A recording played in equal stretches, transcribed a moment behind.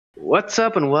What's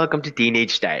up, and welcome to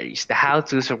Teenage Diaries, the how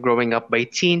to's of growing up by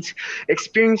teens,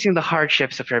 experiencing the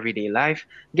hardships of everyday life,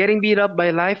 getting beat up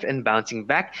by life, and bouncing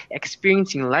back,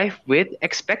 experiencing life with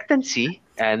expectancy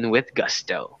and with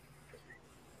gusto.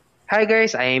 Hi,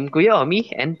 guys, I am Kuya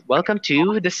Omi, and welcome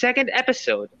to the second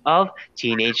episode of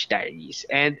Teenage Diaries.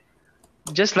 And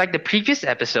just like the previous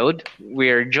episode,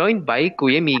 we're joined by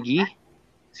Kuya Migi.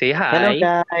 Say Hello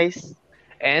hi. guys.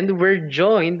 And we're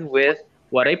joined with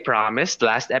what I promised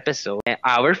last episode,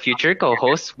 our future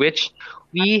co-host, which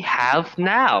we have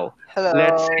now.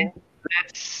 Let's Hello.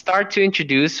 let's start to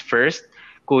introduce first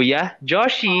Kuya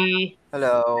Joshi.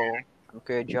 Hello. I'm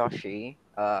Kuya Joshi.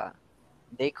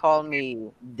 They call me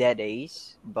Dead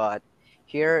Ace, but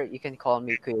here you can call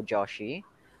me Kuya Joshi.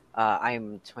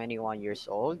 I'm 21 years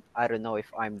old. I don't know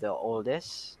if I'm the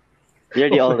oldest. You're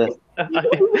the oldest.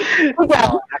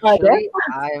 No, actually,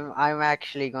 I'm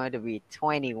actually going to be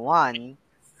 21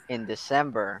 in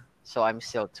December, so I'm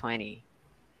still 20.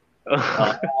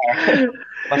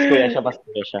 Mas kuya siya, mas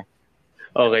kuya siya.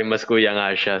 Okay, mas kuya nga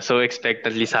siya. So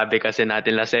expectedly sabi kasi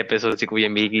natin last episode si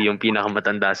Kuya Migi yung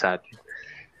pinakamatanda sa atin.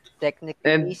 Technically,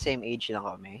 And- same age lang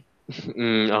kami.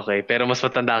 Okay, pero mas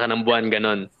matanda ka ng buwan,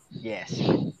 ganon. Yes.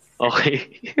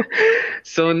 Okay.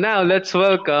 So now, let's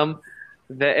welcome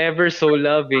the ever so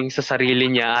loving sa sarili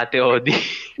niya, Ate Odi.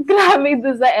 Grabe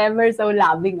doon sa ever so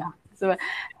loving So,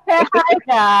 hey, hi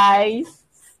guys!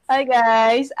 Hi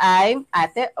guys! I'm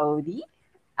Ate Odie.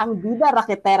 Ang bida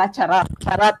raketera, charot.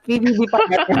 Charot, PBB pa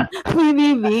natin.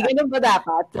 PBB, ganun ba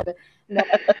dapat? No,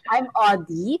 I'm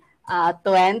Odie, 20.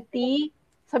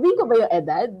 Sabihin ko ba yung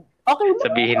edad? Okay ba?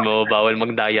 Sabihin mo, bawal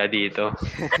magdaya dito.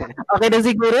 Okay na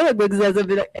siguro,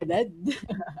 magsasabi ng edad.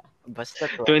 Basta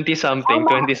to. 20-something,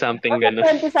 20-something, Okay, gano'n.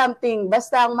 20-something.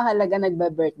 Basta ang mahalaga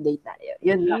nagba-birthday tayo.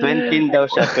 Yun lang. 20 daw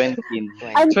siya, 20.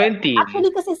 Ano, 20.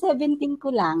 Actually, kasi 17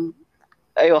 ko lang.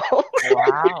 Ayo.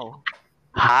 Wow.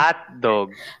 Hot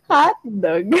dog.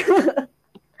 Hotdog.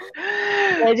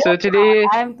 So today,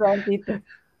 I'm 22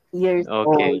 years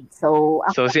Okay. old. So,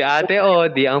 so si Ate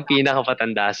Odi ang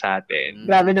pinakapatanda sa atin.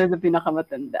 grabe naman sa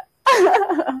pinakamatanda.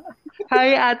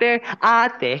 Hi, Ate.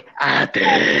 Ate. Ate.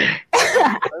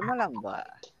 Kalma lang ba?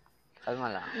 Kalma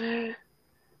lang.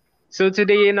 So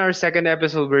today in our second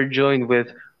episode, we're joined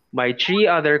with my three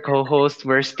other co-hosts.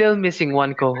 We're still missing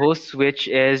one co-host, which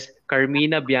is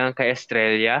Carmina Bianca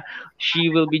Estrella. She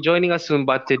will be joining us soon,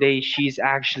 but today she's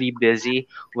actually busy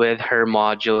with her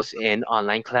modules in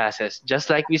online classes. Just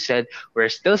like we said,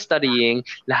 we're still studying.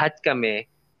 Lahat kami,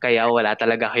 kaya wala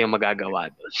talaga kayong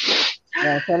magagawa doon.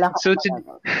 Yeah, wala So,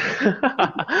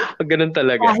 ganun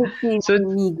talaga. kahit si So-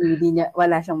 Miggy,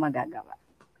 wala siyang magagawa.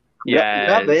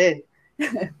 Yes. Grabe.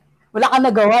 Wala kang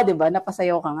nagawa, di ba?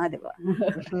 Napasayaw ka nga, di ba?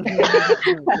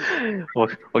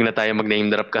 Wag na tayo mag-name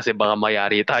drop kasi baka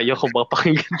mayari tayo kung baka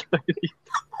pakinggan tayo dito.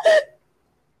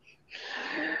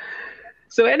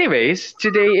 So anyways,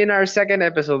 today in our second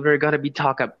episode, we're going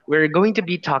to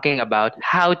be talking about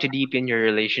how to deepen your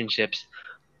relationships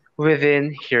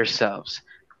within yourselves.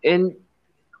 In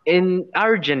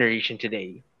our generation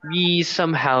today, we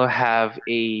somehow have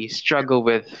a struggle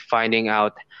with finding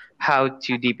out how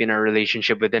to deepen our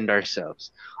relationship within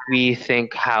ourselves. We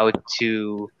think how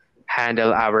to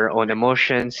handle our own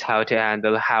emotions, how to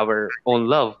handle our own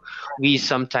love. We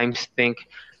sometimes think,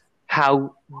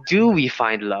 how do we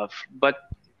find love? But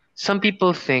some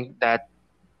people think that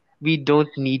we don't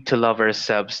need to love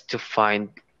ourselves to find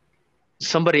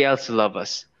somebody else to love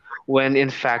us, when in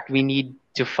fact we need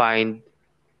to find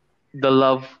the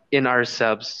love in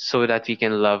ourselves so that we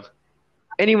can love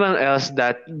anyone else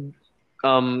that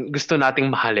gusto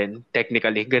nating mahalin.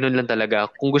 Technically, ganun lang talaga.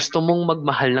 Kung gusto mong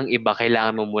magmahal ng iba,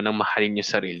 kailangan mo munang mahalin yung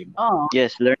sarili mo. Oh,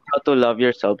 Yes, learn how to love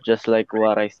yourself just like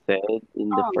what I said in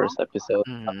the Oh. first episode.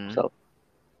 Mhm. So,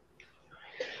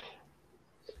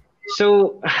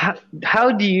 So,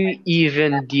 how do you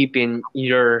even deepen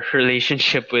your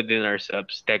relationship within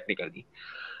ourselves, technically?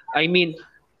 I mean,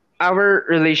 our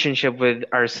relationship with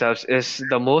ourselves is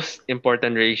the most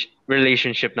important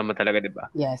relationship naman talaga, di ba?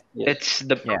 yes. It's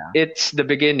Yeah. it's the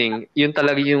beginning. Yun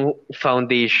talaga yung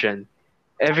foundation.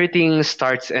 Everything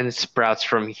starts and sprouts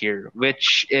from here,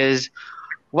 which is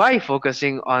why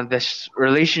focusing on this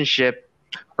relationship,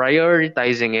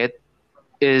 prioritizing it,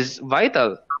 is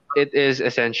vital. It is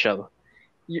essential.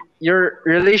 Your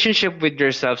relationship with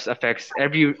yourselves affects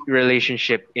every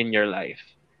relationship in your life.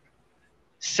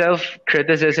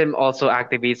 Self-criticism also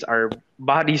activates our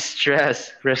body's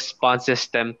stress response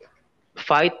system,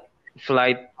 fight,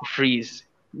 flight, freeze,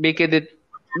 making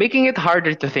it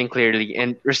harder to think clearly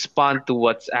and respond to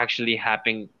what's actually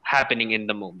happening in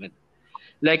the moment.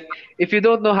 Like, if you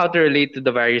don't know how to relate to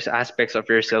the various aspects of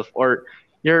yourself, or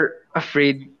you're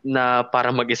afraid na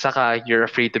para mag-isa ka, you're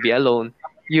afraid to be alone,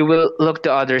 you will look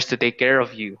to others to take care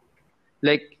of you.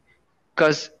 Like,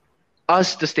 cause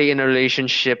us to stay in a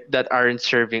relationship that aren't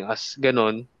serving us,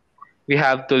 ganon, we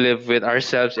have to live with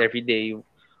ourselves every day.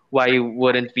 Why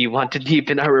wouldn't we want to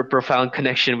deepen our profound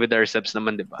connection with ourselves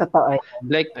naman, di ba? Totoo.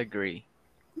 Like, Agree.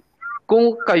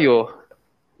 kung kayo,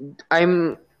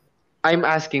 I'm I'm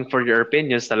asking for your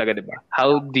opinions talaga, di ba?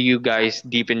 How do you guys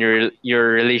deepen your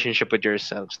relationship with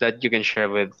yourselves that you can share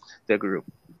with the group?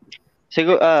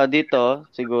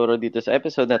 Siguro dito sa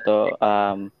episode na to,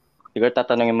 siguro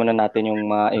tatanungin muna natin yung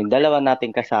dalawa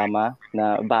nating kasama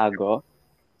na bago,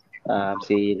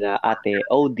 sila Ate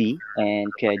Odie and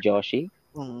Kuya Joshi.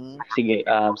 Mhm. Sige,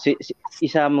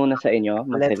 isa muna sa inyo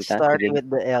Let's magsalita. start Sige.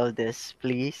 with the eldest,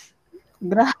 please.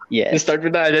 Grabe Let's Yes. start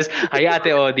with the others. Ay, Ate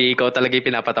Odi, ikaw talaga yung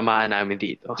pinapatamaan namin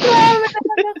dito.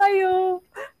 talaga kayo.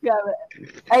 Grabe.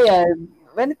 Ayan,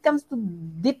 when it comes to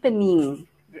deepening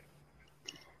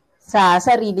sa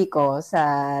sarili ko,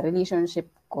 sa relationship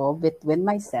ko between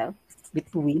myself,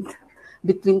 between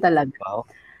talaga. Wow.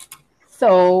 So,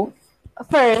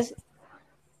 first,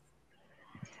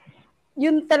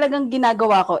 yun talagang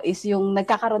ginagawa ko is yung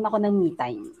nagkakaroon ako ng me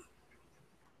time.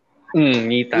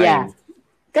 Me time. Yeah.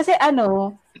 Kasi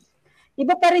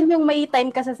iba pa rin yung may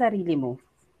time ka sa sarili mo.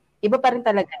 Iba pa rin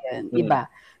talaga yun. Iba.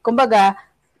 Kumbaga,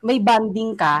 may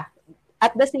bonding ka.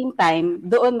 At the same time,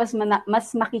 doon mas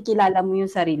makikilala mo yung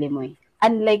sarili mo eh.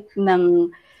 Unlike ng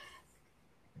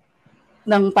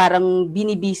parang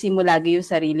binibisi mo lagi yung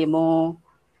sarili mo.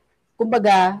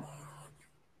 Kumbaga,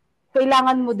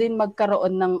 kailangan mo din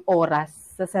magkaroon ng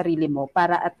oras sa sarili mo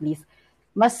para at least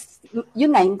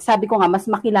yun nga, sabi ko nga, mas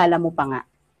makilala mo pa nga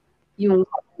yung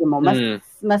sarili mo.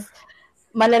 Mas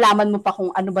malalaman mo pa kung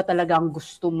ano ba talaga ang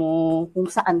gusto mo, kung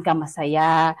saan ka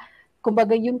masaya.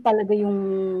 Kumbaga, yun talaga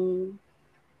yung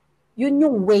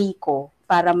way ko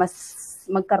para mas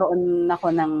magkaroon ako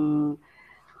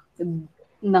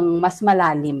ng mas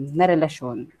malalim na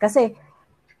relasyon. Kasi,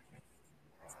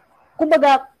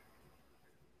 kumbaga,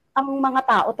 ang mga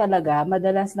tao talaga,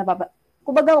 madalas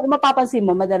kumbaga, kung mapapansin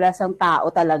mo, madalas ang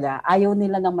tao talaga, ayaw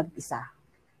nila ng mag-isa.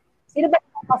 Sino ba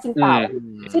naman kasing tao?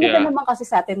 Sino ba naman kasi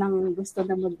sa atin ang gusto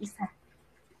na mag-isa?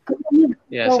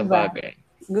 Yeah, sa bagay.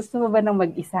 Gusto mo ba ng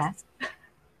mag-isa?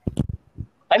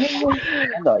 I mean,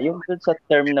 yung dun sa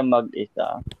term na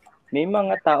mag-isa, may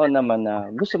mga tao naman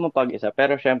na gusto mo pag-isa,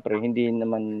 pero syempre, hindi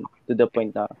naman to the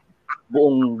point na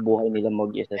buong buhay nila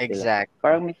mag-isa sila. Exact.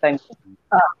 Parang may time.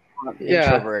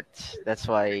 Introverts. That's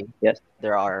why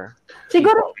there are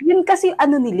Siguro, yun kasi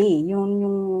nila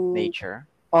yung nature.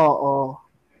 Oo.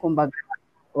 Kumbaga.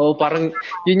 Parang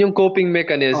yun yung coping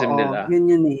mechanism nila.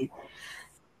 Yun eh.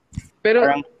 Pero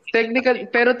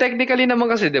technically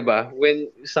naman kasi, 'di ba? When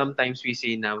sometimes we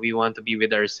say na we want to be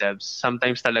with ourselves,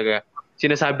 sometimes talaga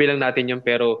sinasabi lang natin yun,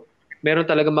 pero meron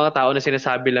talaga mga tao na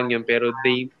sinasabi lang yun, pero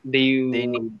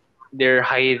they're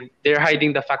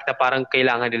hiding the fact na parang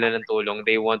kailangan nila ng tulong.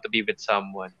 They want to be with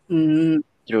someone.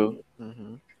 True.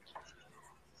 Mm-hmm.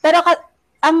 Pero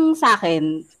ang sa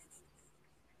akin,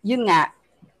 yun nga,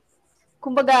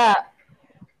 kumbaga,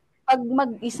 pag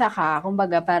mag-isa ka,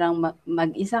 kumbaga parang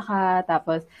mag-isa ka,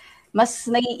 tapos mas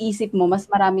naiisip mo, mas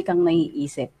marami kang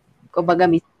naiisip. Kumbaga,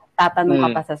 tatanong ka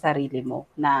pa sa sarili mo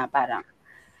na parang,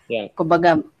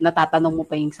 kumbaga, natatanong mo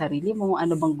pa yung sarili mo,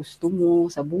 ano bang gusto mo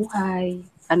sa buhay,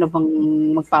 ano bang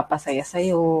magpapasaya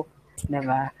sa'yo,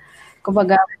 diba?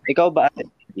 Kumbaga, ikaw ba, Ate?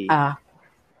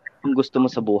 Ang gusto mo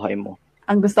sa buhay mo?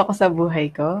 Ang gusto ko sa buhay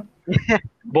ko?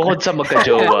 Bukod sa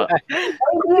magka-jowa.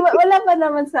 Wala pa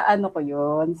naman sa ko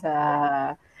yun,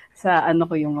 sa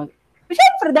ko yung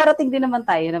Siyempre, darating din naman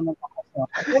tayo na magkakajowa.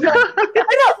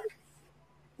 Pero,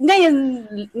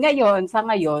 sa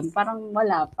ngayon, parang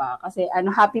wala pa. Kasi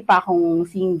happy pa akong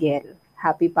single.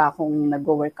 Happy pa akong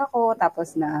nag-work ako,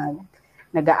 tapos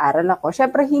nag-aaral ako.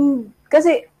 Siyempre,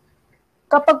 kasi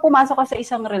kapag pumasok ka sa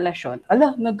isang relasyon,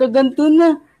 nagkaganto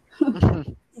na.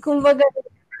 Kumbaga,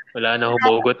 wala na,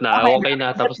 hubogot na. Okay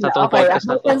na, tapos na tong podcast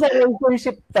na to. Sa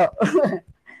relationship to.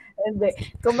 Hindi.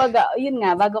 Kumbaga, yun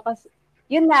nga, base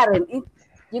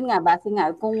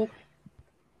nga, kung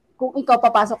ikaw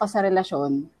papasok ka sa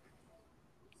relasyon,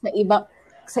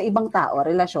 sa ibang tao,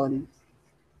 relasyon,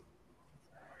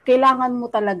 kailangan mo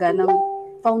talaga ng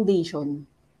foundation.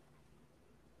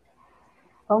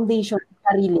 Foundation,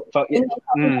 sarili.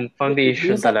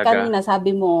 Foundation talaga. Kanina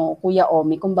sabi mo, Kuya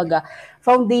Omi, kumbaga,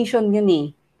 foundation yun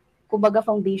eh. Kumbaga,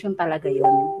 foundation talaga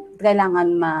yun.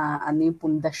 Kailangan yung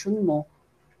pundasyon mo.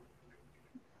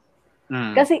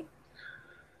 Kasi,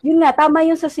 yun nga, tama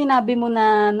yung sa sinabi mo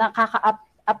na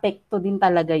nakaka-apekto din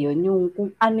talaga yun. Yung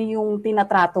kung ano yung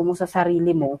tinatrato mo sa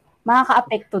sarili mo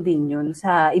makakaapekto din yun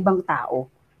sa ibang tao.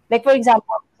 Like for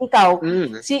example, ikaw,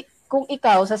 Mm. kung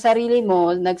ikaw sa sarili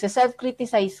mo,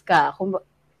 nagsa-self-criticize ka, kung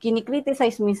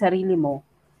kinikriticize mo yung sarili mo,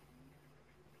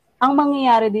 ang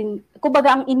mangyayari din,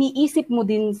 kumbaga ang iniisip mo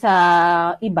din sa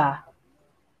iba,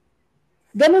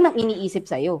 ganun ang iniisip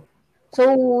sa'yo. So,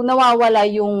 nawawala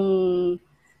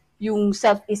yung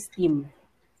self-esteem.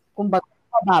 Kumbaga,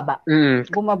 Mm.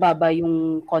 bumababa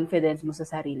yung confidence mo sa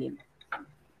sarili mo.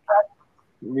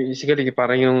 Basically,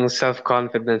 parang yung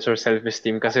self-confidence or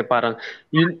self-esteem kasi parang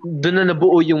yun, doon na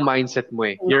nabuo yung mindset mo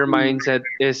eh. Your mindset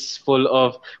is full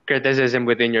of criticism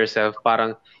within yourself.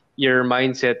 Parang your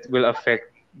mindset will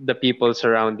affect the people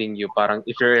surrounding you. Parang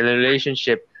if you're in a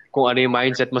relationship, kung ano yung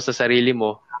mindset mo sa sarili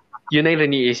mo, yun na yung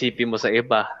iniisipin mo sa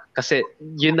iba. Kasi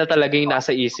yun na talaga yung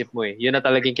nasa isip mo eh. Yun na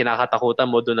talaga yung kinakatakutan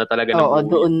mo, doon na talaga Oo, nabuo yun.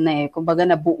 doon na eh. Kumbaga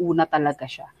nabuo na talaga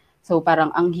siya. So parang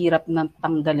ang hirap na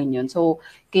tanggalin yun. So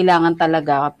kailangan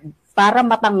talaga, para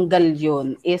matanggal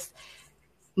yun is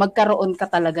magkaroon ka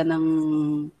talaga ng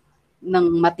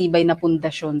matibay na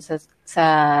pundasyon sa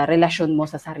relasyon mo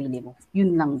sa sarili mo.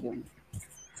 Yun lang yun.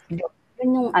 Yun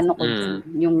yung ano ko dyan,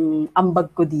 yung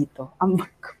ambag ko dito.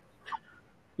 Ambag ko.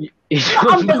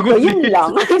 Ambag ko, yun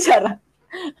lang. Sarap.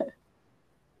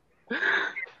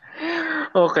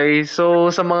 Okay, so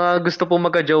sa mga gusto po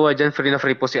magka-jowa dyan, free na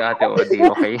free po si Ate Odi,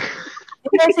 okay?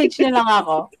 I-message niyo lang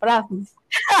ako. Promise.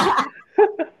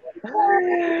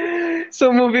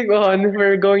 So moving on,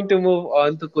 we're going to move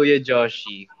on to Kuya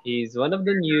Joshi. He's one of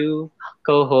the new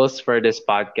co-hosts for this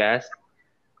podcast.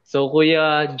 So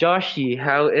Kuya Joshi,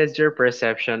 how is your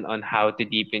perception on how to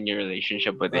deepen your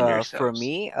relationship within For yourselves?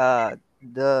 me,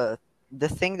 the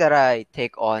thing that I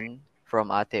take on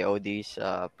from Ate Odi's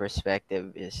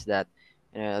perspective is that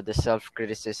the self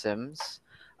criticisms.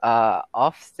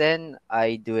 Often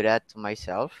I do that to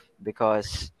myself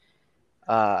because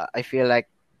I feel like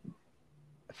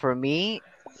for me,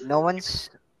 no one's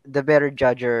the better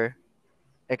judger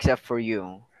except for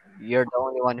you. You're the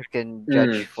only one who can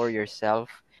judge Mm, for yourself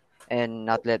and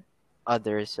not let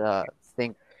others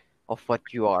think of what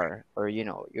you are, or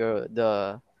you're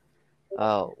the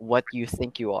what you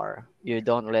think you are. You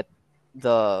don't let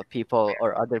the people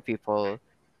or other people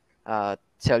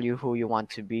tell you who you want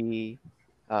to be,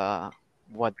 uh,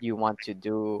 what you want to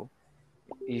do.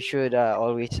 You should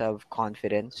always have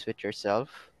confidence with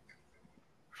yourself.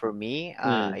 For me,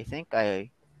 mm, I think I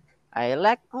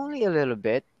lack only a little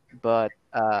bit, but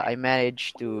I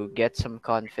managed to get some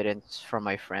confidence from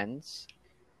my friends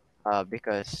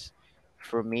because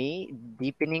for me,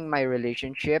 deepening my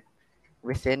relationship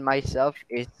within myself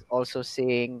is also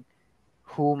seeing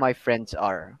who my friends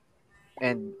are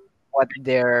and what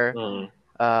their mm.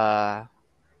 uh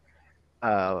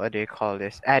what do you call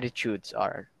this attitudes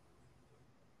are,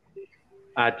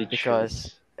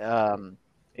 because Attitudes.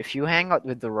 if you hang out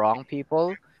with the wrong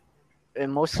people,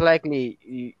 most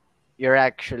likely you're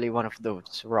actually one of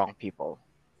those wrong people.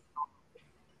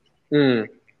 Mm.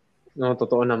 No,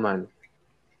 totoo naman.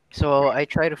 So I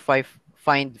try to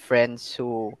find friends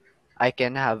who I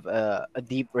can have a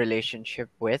deep relationship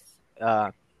with.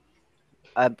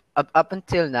 Up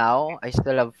until now, I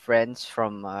still have friends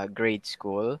from grade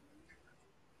school,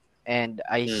 and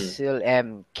I Mm. still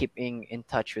am keeping in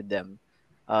touch with them.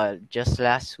 Just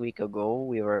last week ago,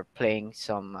 we were playing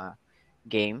some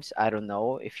games. I don't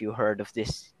know if you heard of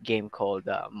this game called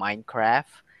Minecraft,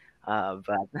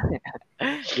 but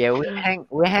yeah,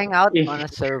 we hang out on a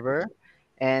server,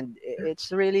 and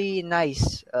it's really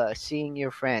nice seeing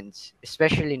your friends,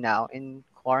 especially now in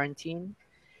quarantine.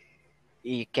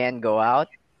 You can't go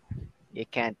out. You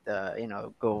can't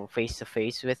go face to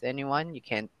face with anyone. You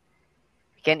can't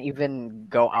even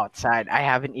go outside. I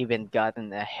haven't even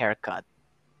gotten a haircut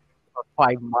for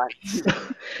 5 months.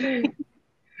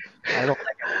 I look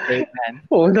like a caveman.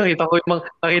 Oo, nakita ko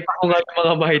nga yung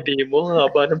mga mahidi mo, ang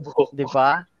haba ng buhok Di mo.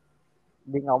 ba?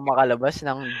 Hindi nga ako makalabas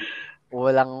ng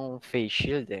walang face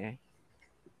shield eh.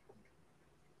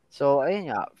 So, ayun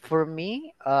nga. For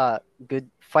me,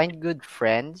 find good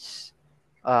friends.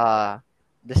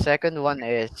 The second one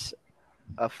is,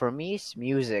 for me, is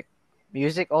music.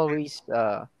 Music always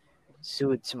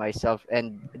suits myself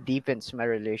and deepens my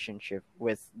relationship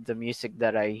with the music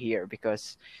that I hear,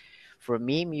 because for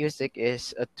me, music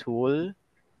is a tool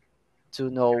to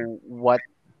know what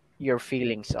your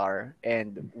feelings are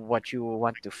and what you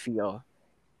want to feel.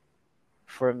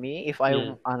 For me, if I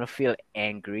Mm. want to feel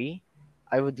angry,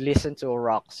 I would listen to a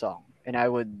rock song and I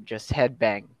would just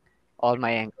headbang all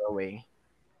my anger away.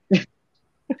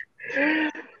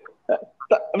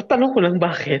 Tanong ko lang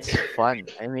bakit? It's fun.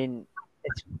 I mean,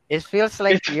 it feels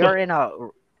like It's fun.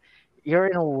 you're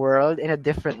in a world, in a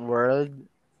different world,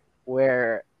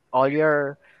 where all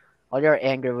your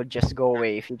anger would just go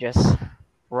away if you just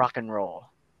rock and roll.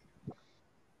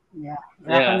 Yeah.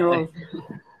 Rock and roll.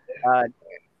 Uh,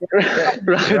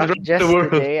 Rock and roll just the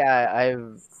world. today,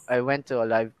 I went to a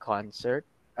live concert.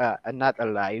 Not a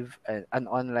live, an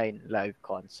online live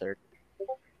concert,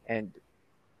 and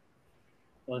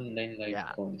Online live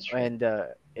yeah, concert. and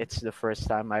it's the first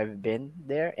time I've been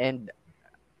there, and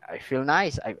I feel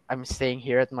nice. I'm staying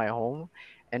here at my home,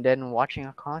 and then watching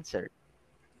a concert.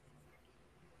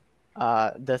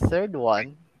 The third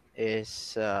one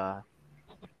is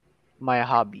my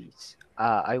hobbies.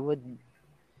 I would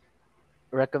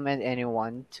recommend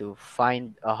anyone to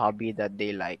find a hobby that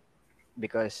they like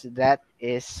because that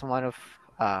is one of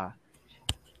uh,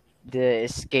 the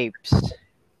escapes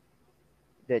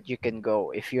that you can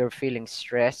go if you're feeling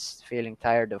stressed, feeling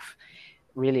tired of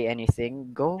really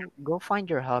anything. Go find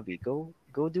your hobby. Go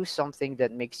do something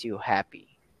that makes you happy.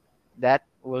 That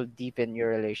will deepen your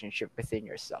relationship within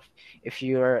yourself. If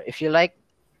you like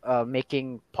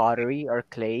making pottery or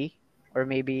clay or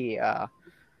maybe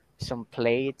some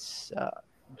plates,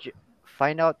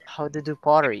 find out how to do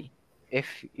pottery. If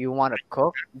you want to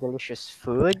cook delicious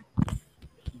food,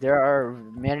 there are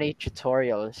many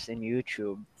tutorials in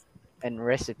YouTube and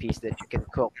recipes that you can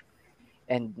cook.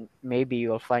 And maybe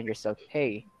you'll find yourself,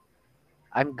 hey,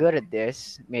 I'm good at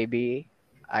this. Maybe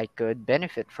I could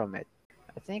benefit from it.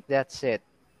 I think that's it.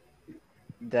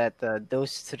 That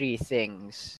those three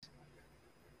things,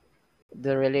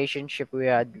 the relationship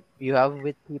you have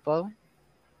with people,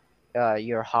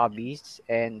 your hobbies,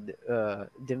 and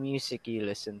the music you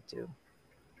listen to.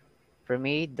 For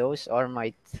me, those are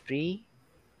my three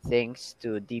things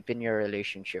to deepen your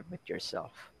relationship with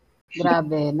yourself.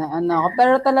 Grabe, na ano ako.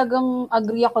 Pero talagang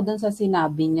agree ako dun sa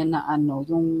sinabi niya na ano,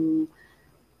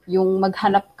 yung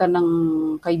maghanap ka ng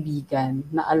kaibigan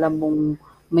na alam mong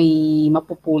may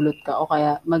mapupulot ka o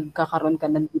kaya magkakaroon ka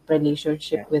ng deep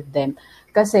relationship with them.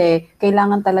 Kasi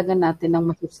kailangan talaga natin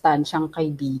ng masustansyang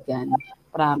kaibigan.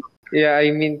 Promise. Yeah,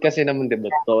 I mean, kasi naman, diba,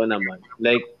 totoo naman.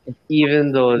 Like,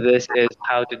 even though this is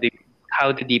how to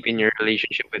deepen your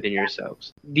relationship within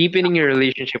yourselves. Deepening your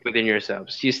relationship within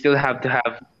yourselves, you still have to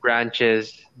have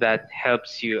branches that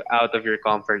helps you out of your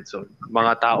comfort zone.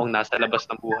 Mga taong nasa labas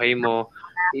ng buhay mo,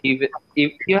 even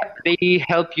if you, they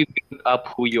help you build up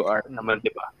who you are naman,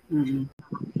 diba? Mm-hmm.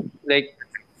 Like,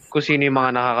 kung sino yung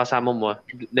mga nakakasama mo,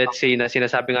 let's say na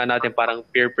sinasabi nga natin parang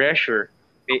peer pressure,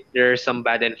 there are some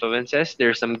bad influences, there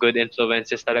are some good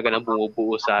influences talaga na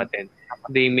bumubuo sa atin.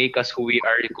 They make us who we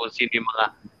are, kung sino yung mga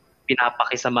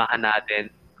pinapakisamahan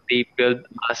natin. They build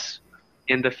us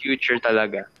in the future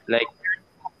talaga. Like,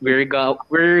 we're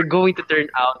going to turn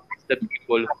out the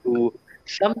people who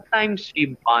sometimes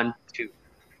we bond to.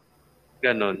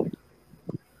 Ganon.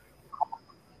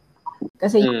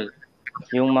 Kasi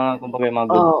Yung mga, kumbaga, yung mga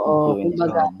good influence.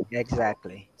 kumbaga,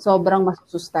 Exactly. sobrang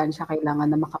masusustansya kailangan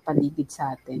na makapaligid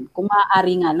sa atin. Kung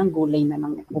maaari nga lang, gulay na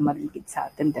lang pumaligid sa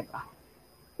atin, di ba?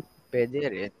 Pwede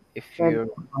rin. If you're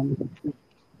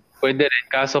Pwede rin,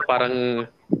 kaso parang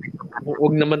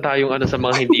huwag naman tayong ano sa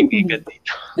mga hindi vegan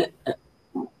dito.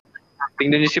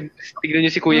 Tingnan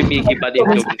niyo si Kuya Miggy, bad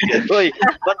influence. Uy,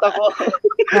 ba't ako?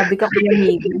 Grabe ka Kuya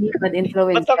Miggy, bad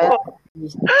influence Ba't ako?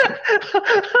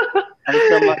 Ang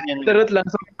sama niyan.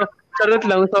 Charot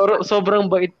lang, sobrang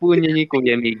bait po niya ni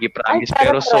Kuya Miggy, promise. Ay,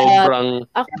 Pero charot. sobrang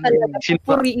Ako talaga,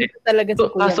 pupuriin ko talaga si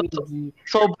Kuya Kaso- Miggy.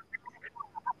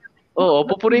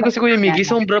 pupurihin ko si Kuya Miggy,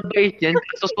 sobrang bait yan.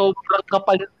 So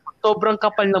sobrang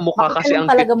kapal na mukha kasi ang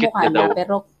talaga cute mukha niya daw. niya,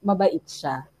 pero mabait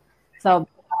siya. So,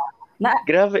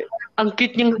 Grabe. Ang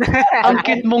cute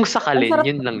mong sakalin, Ang sarap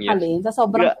yun lang yun. alin, sa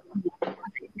sobrang...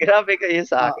 Grabe kayo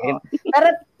sa akin. Oo. Pero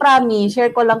promise,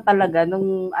 share ko lang talaga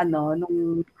nung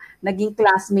naging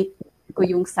classmate ko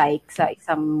yung psych sa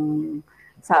isang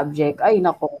subject. Ay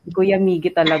nako, Kuya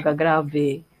Miggy talaga,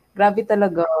 grabe. Grabe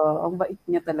talaga, ang bait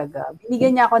niya talaga.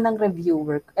 Binigyan niya ako ng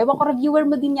reviewer. Ewan ko, reviewer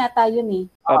mo din yata yun eh.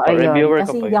 Opo, Ayun. reviewer Kasi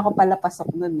ko pa hindi yun. ako pala pasok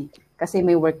nun eh. Kasi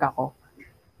may work ako.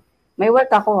 May work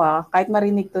ako kahit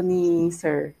marinig to ni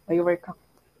sir. May work ako.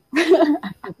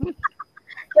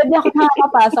 Hindi ako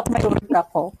makakapasok, may work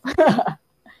ako.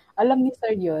 Alam ni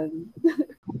sir yun.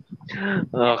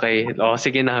 Okay.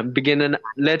 Sige na.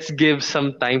 Let's give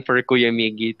some time for Kuya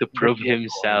Miggy to prove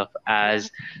himself as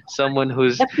someone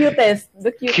who's The cutest.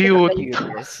 The cutest. Cute.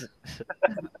 curious.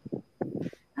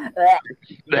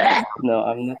 No,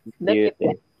 I'm not The cute.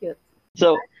 Eh. cute.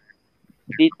 So,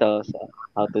 dito sa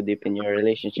how to deepen your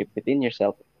relationship within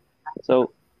yourself.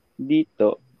 So,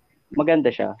 dito,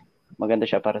 maganda siya. Maganda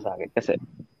siya para sa akin. Kasi,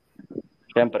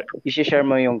 syempre, isi-share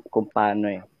mo yung kung paano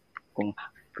eh. Kung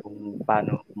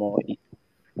paano mo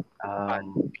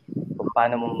kung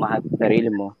paano mo mahal sa sarili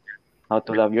mo, how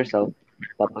to love yourself,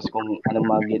 tapos kung anong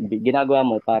mga ginagawa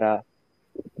mo para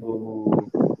to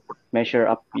measure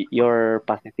up your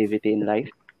positivity in life.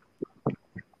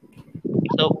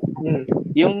 So,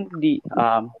 yung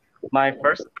my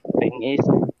first thing is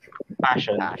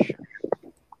passion. Passion.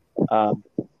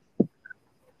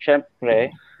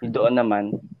 Syempre, doon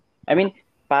naman, I mean,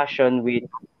 passion with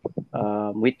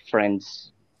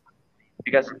friends,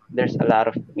 because there's a lot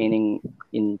of meaning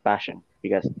in passion,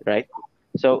 because right.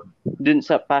 So dun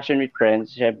sa passion with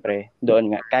friends, syempre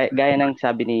doon nga gaya ng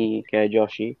sabi ni Kuya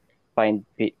Joshi, find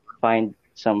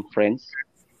some friends.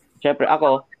 Syempre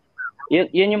ako,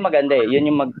 yun yung maganda eh. Yun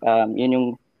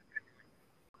yung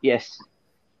yes,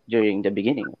 during the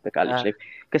beginning of the college life.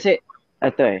 Kasi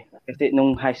kasi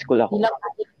nung high school ako,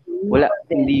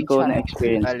 hindi ko na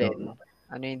experience to. Alin?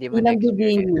 Ano hindi mo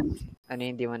na-experience? Ano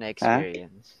hindi mo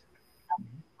na-experience?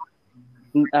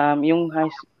 Yung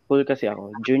high school kasi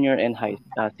ako, junior and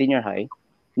senior high,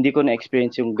 hindi ko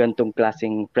na-experience yung gantong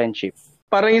klaseng friendship.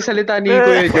 Parang yung salita ni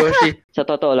Kuya Joshi. Sa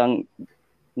totoo lang,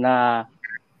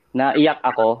 naiyak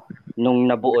ako nung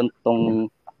nabuo tong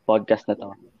podcast na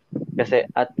to. Kasi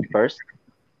at first,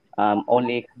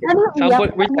 only...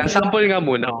 Sample nga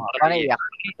muna. Paano iyak?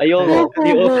 Ayoko.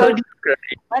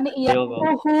 Paano iyak? No.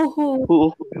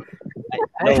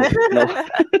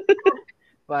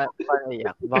 Paano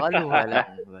iyak? Baka luha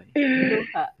lang.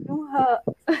 Luha.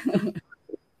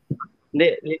 Hindi,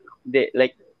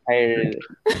 like,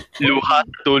 Luha,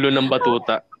 tulo ng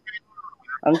batuta.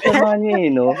 ang sama niya eh,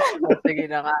 no? Sige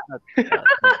na nga.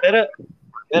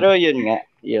 Pero yun nga.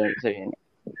 So yun.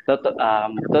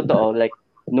 Totoo, like,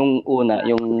 nung una,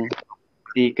 yung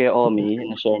si Kuya Omi,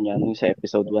 na-share niya nung sa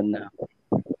episode 1 na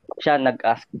siya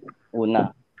nag-ask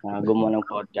una gumawa ng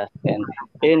podcast. And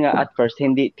yun nga, at first,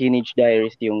 hindi Teenage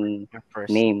Diaries yung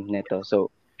name nito. So,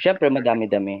 syempre,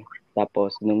 madami-dami.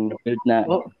 Tapos, nung build na...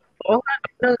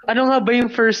 Ano nga ba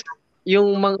yung first,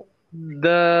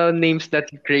 the names that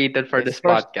you created for this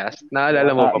podcast?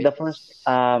 Naalala mo ba? The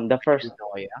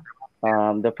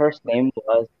first name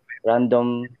was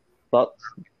Random Thoughts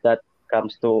That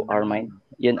Comes to Our Mind.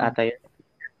 Yun ata yun.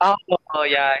 Oh,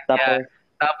 yeah.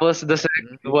 Tapos the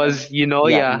second was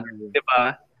Yeah.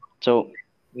 diba? So,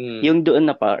 yung doon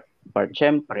na part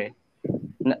syempre,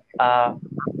 I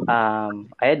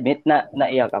admit na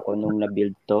naiyak ako nung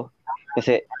na-build to.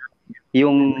 Kasi,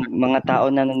 yung mga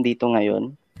tao na nandito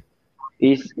ngayon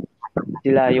is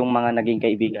sila yung mga naging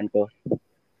kaibigan ko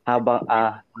habang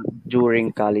during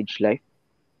college life.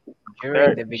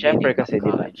 During the beginning syempre kasi,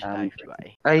 of college diba,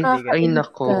 life, Ay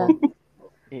nako.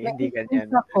 hindi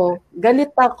ganyan.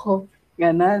 Galit ako.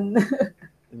 Ganon.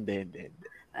 Hindi.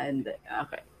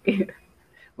 Okay.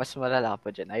 Mas malala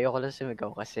pa dyan. Ayoko lang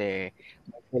sumigaw kasi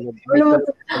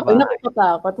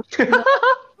Nakakatakot.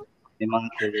 may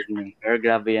mga tulad niya. Pero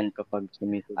grabe yan kapag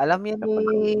sumisid. Alam yan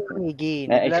ni Miggy.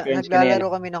 Na-experience ko na Naglalaro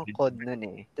kami ng code nun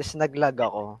eh. Tapos naglag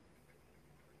ako.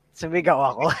 Sumigaw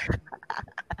ako.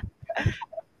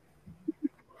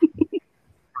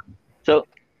 So,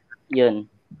 yun.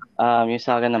 Yung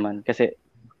sa akin naman, kasi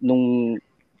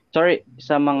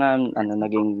sa mga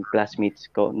naging classmates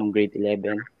ko nung grade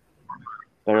 11.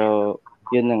 Pero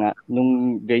yun na nga,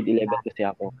 nung grade 11 kasi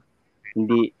ako,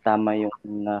 hindi tama yung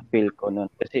na-feel ko noon.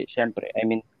 Kasi syempre, I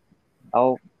mean,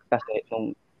 ako kasi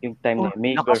yung time na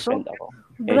may girlfriend ako.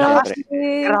 Grabe.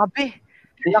 Grabe.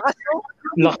 Lakas mo.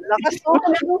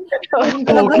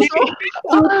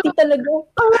 Cutie talaga.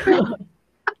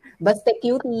 Basta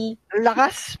cutie.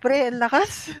 Lakas, pre.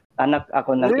 Lakas. Anak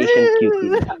ako ng Asian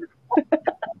cutie.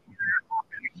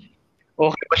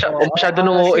 Okay, masyado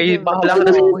nung OA. Bahala ka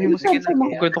na sa buhay mo. Sige na,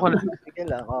 kwento ka na. Sige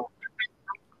lang,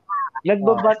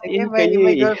 Nagbabat-in kayo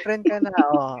may girlfriend ka na.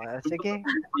 Sige.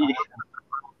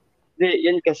 Hindi,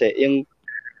 yun kasi, yung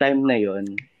time na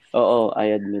yun,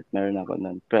 I admit meron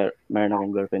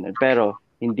akong girlfriend nun. Pero,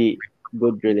 hindi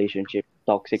good relationship,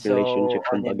 toxic relationship.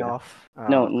 On and off.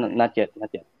 No, not yet.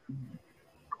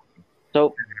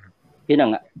 So, yun na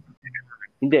nga.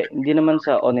 Hindi naman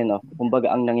sa on and off. Kumbaga,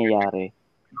 ang nangyayari,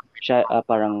 siya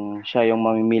yung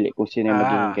mamimili kung sino yung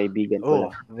magiging kaibigan ko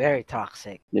lang. Very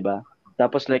toxic. Diba?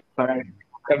 Tapos like parang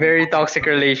a very toxic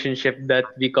relationship that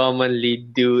we commonly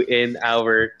do in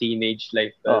our teenage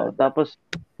life. Tapos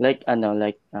like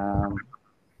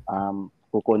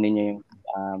kukunin niya yung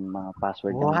mga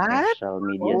password ng social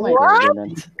media.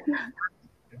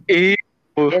 Yes.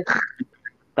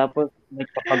 Tapos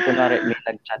like kapag kunwari may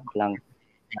nag-chat lang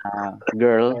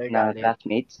girl na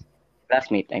classmate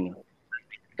I mean.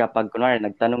 Kapag kunwari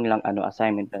nagtanong lang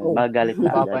assignment, magalit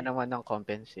na agad. Baba naman ng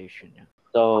compensation niya.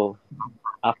 So,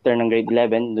 after ng grade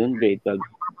 11, dun grade 12,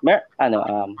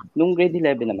 Nung grade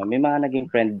 11 naman, may mga naging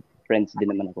friends din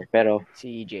naman ako. Pero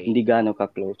Si EJ. hindi gaano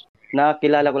ka-close.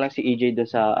 Nakilala ko lang si EJ doon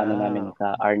sa namin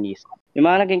sa Arnis. Yung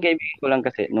mga naging kaibigan ko lang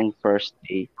kasi nung first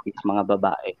day is mga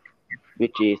babae,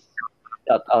 which is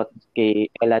shout out kay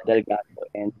Ella Delgado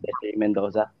and Desiree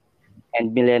Mendoza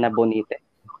and Milena Bonite.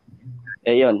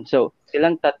 Yun. So,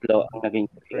 silang tatlo ang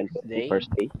naging kaibigan ko First day? first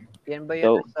day. Yan ba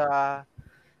So, yun sa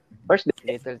First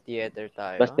day, Little Theater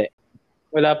tayo? basta.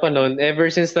 Wala pa noon. Ever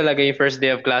since talaga yung first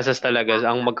day of classes talaga,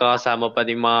 ang magkakasama pa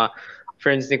din mga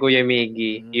friends ni Kuya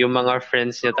Miggy. Yung mga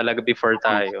friends niya talaga before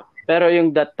tayo. Pero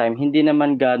yung that time, hindi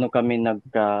naman gaano kami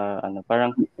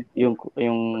parang yun,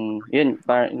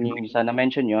 parang yung sa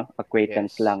na-mention nyo,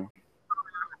 acquaintance Yes. lang.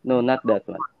 No, not that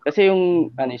one. Kasi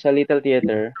yung, sa Little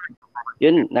Theater,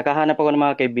 yun, nakahanap ako ng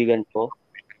mga kaibigan ko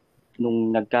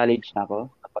nung nag-college na ako,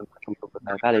 kapag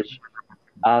pupunta sa college.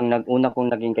 Ang una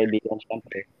kong naging kaibigan,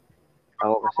 syempre,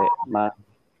 ako kasi,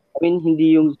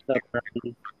 hindi yung sa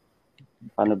parang,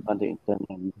 paano ba yung term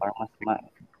yun? Parang masama.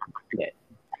 Hindi.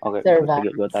 Okay, Servant. sige,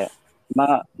 go tayo.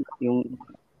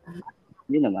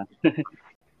 Yun naman.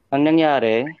 Ang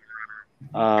nangyari,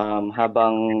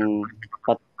 habang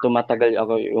tumatagal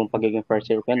ako yung pagiging first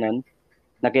year ko nun,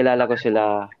 nakilala ko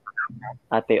sila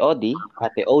Ate Odi,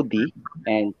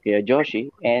 and Kuya Joshi,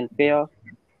 and Kuya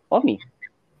Omi.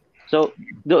 So,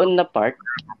 doon na part,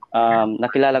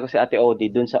 nakilala ko si Ate Odi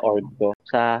doon sa org ko,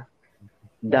 sa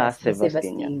Da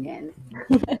Sebastinian.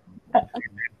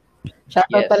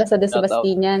 Shoutout Yes, pala sa The shoutout.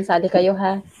 Sebastinian. Sali kayo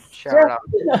ha. Shout out.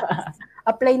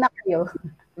 Apply na kayo.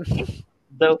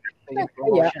 So, Yung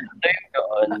promotion.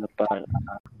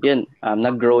 yun,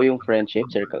 nag-grow yung friendship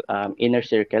circle, inner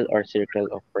circle or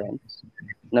circle of friends.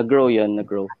 Nag-grow.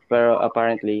 Pero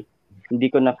apparently,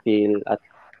 hindi ko na-feel,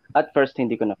 at first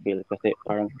hindi ko na-feel kasi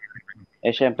parang,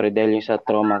 syempre, dahil yung sa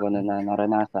trauma ko na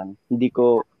naranasan, hindi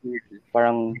ko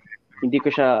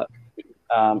siya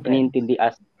inintindi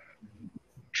as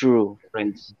true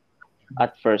friends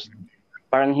at first.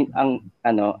 Parang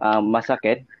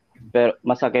masakit,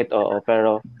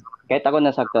 pero kahit ako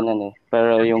nasaktan nun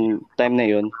pero yung time na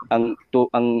yun, ang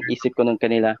isip ko nun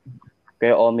kanila,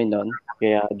 kaya Omi nun,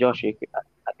 kaya Joshi,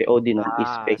 Ate Odi nun,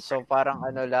 is fake. So parang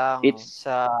lang, It's-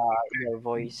 sa your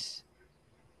voice.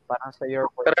 Parang sa your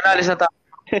voice. Tara, alis na tayo.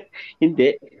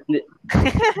 Hindi.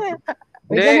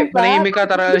 Hindi, manahimik ka.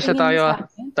 Tara, alis na tayo.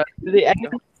 Hindi,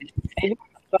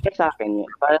 para sa akin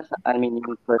yun.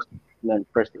 Yung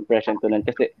first impression ko nun.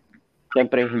 Kasi,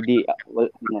 syempre,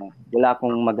 wala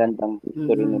akong magandang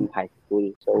history ng high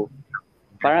school. So,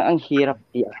 parang ang hirap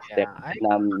i-accept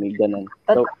na may ganun.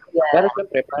 So, pero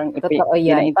syempre, parang Totoo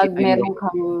yan. Pag pinaintindi meron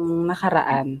kang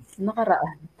nakaraan.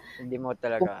 Hindi mo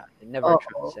talaga, never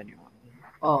trust anyone.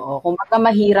 Oo. Kung baka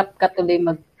mahirap ka tuloy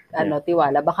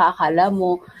tiwala. Baka akala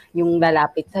mo yung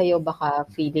lalapit sa'yo, baka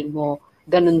feeling mo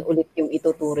ganun ulit yung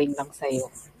ituturing lang sa'yo.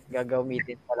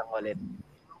 Gagamitin pa lang ulit.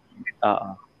 Oo.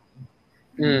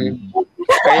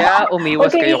 Kaya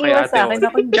umiwas kayo kay Ate akin.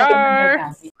 Ako Odi. hindi ako Char!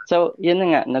 nagagamit. So, yun na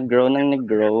nga,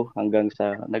 nag-grow hanggang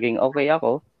sa naging okay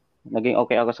ako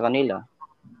sa kanila.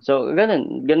 So,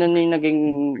 ganun yung naging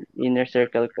inner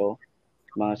circle ko,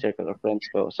 mga circle of friends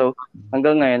ko. So,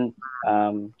 hanggang ngayon,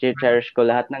 cherish ko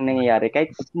lahat ng nangyayari.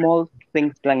 Kahit small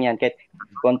things lang yan, kahit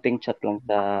konting chat lang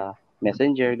sa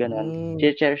messenger, ganun.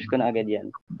 Cherish ko na agad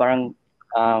yan. Parang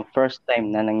first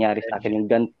time na nangyari sa akin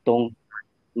yung gantong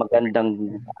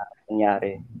magandang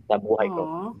nangyari sa buhay ko.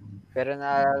 Oo. Pero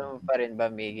naalala mo pa rin ba,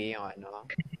 Miggy, yung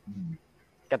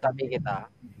katabi kita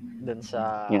dun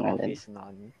sa Yung alin? office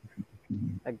noon.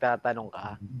 Nagtatanong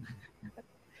ka.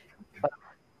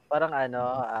 Parang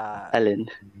Alin?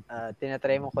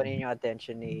 tinatry mo kunin yung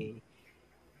attention ni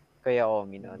Kuya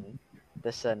Omi noon.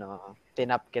 Tapos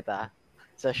tinap kita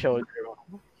sa shoulder mo.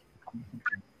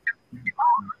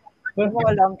 Hindi mo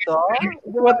alam to?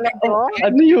 Hindi mo alam to?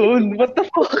 Ano yun? What the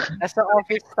fuck? Nasa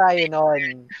office tayo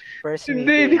noon. First meeting.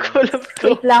 Hindi ko alam to.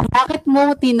 Wait lang, bakit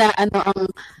mo ang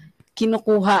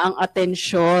kinukuha ang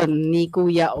atensyon ni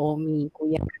Kuya Omi,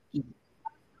 Kuya P?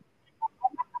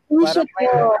 Parang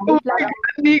Wait lang.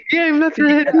 Niggy, I'm not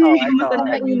ready.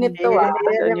 Mainit to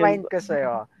I-remind ko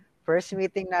sa'yo. First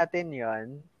meeting natin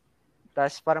yon.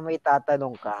 Tapos parang may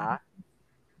tatanong ka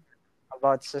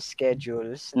about sa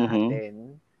schedules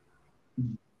natin.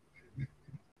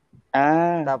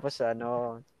 Tapos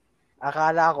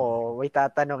akala ko may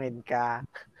tatanungin ka.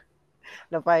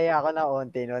 Napaya ako na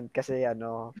onti nun kasi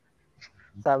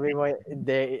sabi mo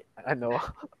hindi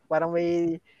parang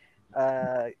may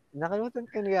nakalimutan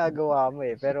ko nagagawa mo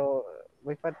pero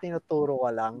may tinuturo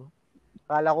ka lang.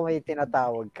 Akala ko may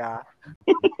tinatawag ka.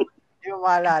 mo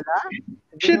maalala?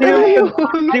 Shit, Di ano ba- yun?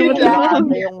 Di mo Wait lang.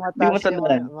 Wala yung Di mo mataas yung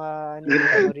tandaan.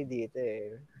 memory dito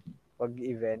eh. Pag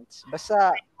events.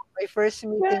 Basta, may first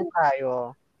meeting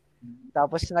tayo.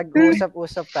 Tapos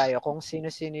nag-usap-usap tayo kung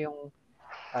sino-sino yung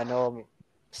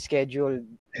schedule.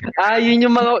 Yun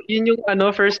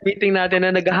yung first meeting natin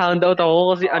na nag-handout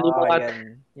ako kasi ano yung mga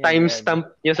Yan.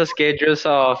 timestamp niya sa schedule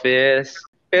sa office.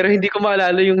 Pero hindi ko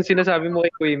maalala yung sinasabi mo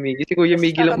kay Kuya Miggy. Si Kuya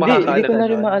Miggy lang Hindi makakaalala. ko na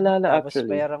rin nun. maalala Tapos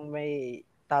actually. parang may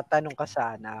tatanong ka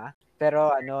sana.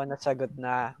 Pero nasagot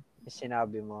na yung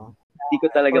sinabi mo. Hindi ko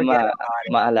talaga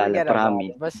maalala, Forget about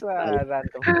promise. it. Basta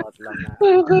random thought lang na.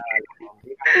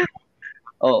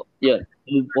 Oh, yun.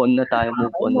 Move on na tayo.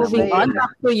 Move on na. Moving on,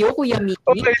 back to you, Kuya Mickey.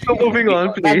 Okay, so moving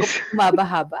on, Bago please.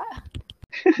 mabahaba.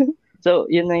 So,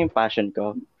 yun na yung passion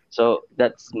ko. So,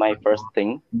 that's my first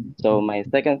thing. So, my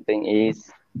second thing is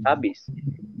hobbies.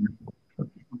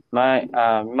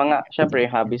 Syempre,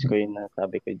 yung hobbies ko yung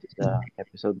nasabi ko dito sa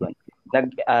episode 1.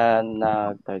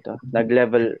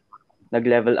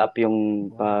 Nag-level up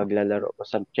yung paglalaro ko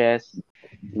sa chess.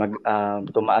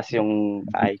 Tumaas yung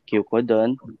IQ ko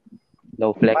doon.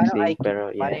 No flexing,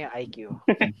 pero Paano yeah. yung IQ?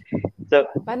 So,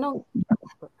 Paano?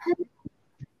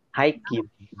 high Q.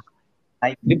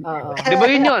 Oo. Di ba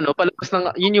yun yung palabas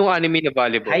ng, yun yung anime na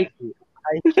volleyball? High Q.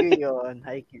 IQ yun.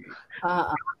 IQ.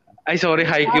 Ay, sorry,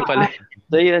 Haikyuu pala.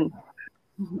 So, yun.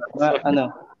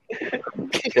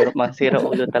 Pero masira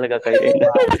ulo talaga kayo.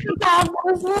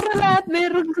 Tapos, puro lahat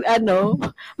meron,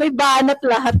 may banat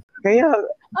lahat. Kaya,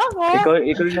 Ako,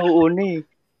 ikaw yung nauuna eh.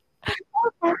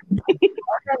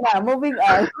 moving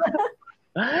on.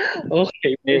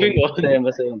 Okay, moving on.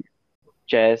 Basta yung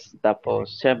chess,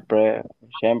 tapos, syempre,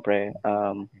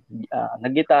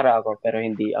 naggitara ako, pero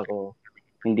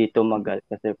hindi tumagal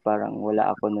kasi parang wala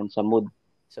ako nun sa mood.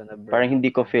 So, Parang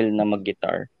hindi ko feel na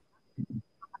mag-guitar.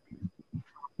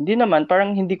 Hindi naman,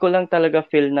 parang hindi ko lang talaga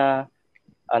feel na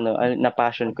na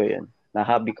passion ko 'yun, na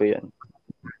hobby ko 'yun.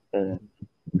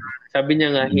 Sabi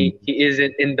niya nga, he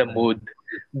isn't in the mood.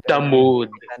 The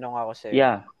mood. Tanong ako sa'yo.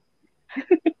 Yeah.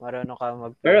 Marunong ka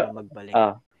Pero, magbalik.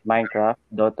 Minecraft,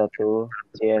 Dota 2,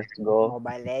 CS:GO,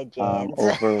 Mobile Legends.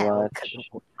 Overwatch.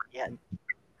 Yan.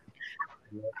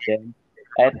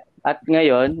 At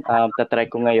ngayon, tatry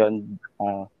ko ngayon,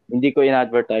 hindi ko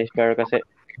in-advertise pero kasi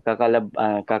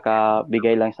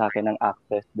kakabigay lang sa akin ng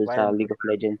access doon sa League of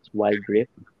Legends Wild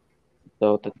Rift.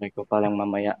 So, tatry ko pa lang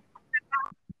mamaya.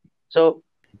 So,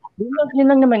 yun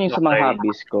lang naman yung sa mga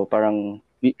hobbies ko. Parang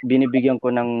binibigyan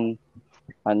ko ng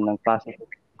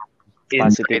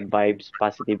positive vibes,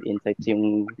 positive insights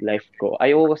yung life ko.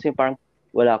 Ayoko kasi parang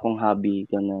wala akong hobby,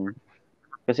 ganun.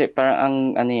 Kasi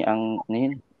parang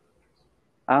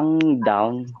ang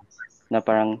down na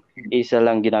parang isa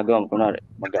lang ginagawa ko, kunwari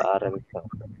mag-aaral ka.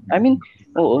 I mean,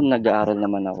 oo, nag-aaral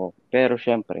naman ako. Pero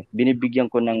syempre,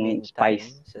 binibigyan ko ng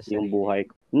spice yung buhay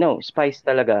ko. No, spice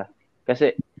talaga.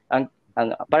 Kasi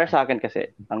para sa akin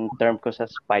kasi, ang term ko sa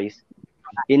spice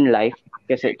in life,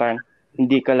 kasi parang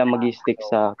hindi ka lang mag-stick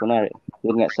sa, kunwari,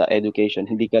 yun nga sa education,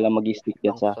 hindi ka lang mag-stick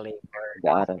yan sa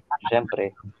pag-aaral.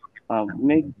 Siyempre,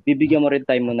 may bibigyan mo rin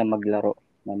time mo na maglaro,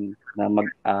 na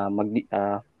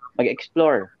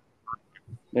mag-explore.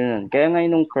 Ganun. Kaya nga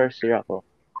nung first year ako,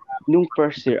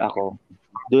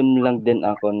 doon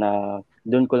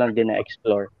ko lang din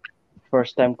na-explore.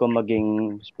 First time ko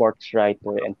maging sports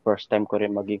writer and first time ko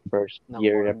rin maging first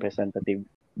year representative.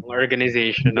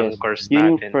 Organization ng course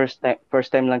Yun natin. Yung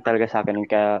first time lang talaga sa akin.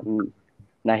 Kaya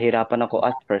nahirapan ako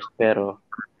at first pero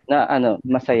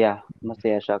masaya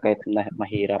siya kahit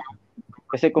mahirap.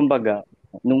 Kasi kumbaga,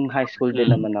 nung high school din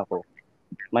naman ako,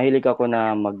 mahilig ako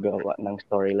na maggawa ng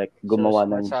story, like gumawa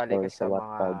ng story sa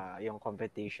Wattpad. Yung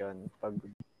competition pag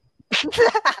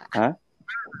Ha?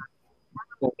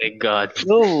 Oh my God.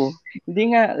 No,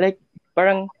 hindi nga, like,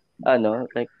 parang,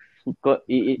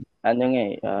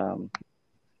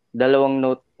 dalawang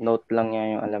note lang nga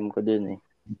yung alam ko dun eh.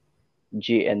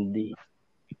 G and D.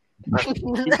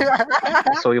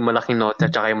 So, yung malaking nota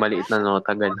tsaka yung maliit na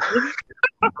nota, ganun.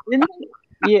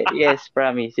 Yes,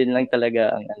 promise. Yun lang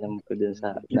talaga ang alam ko dun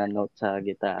sa na note sa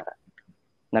gitara.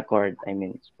 Na chord,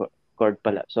 chord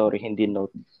pala. Sorry, hindi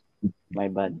note. My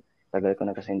bad. Tagal ko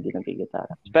na kasi hindi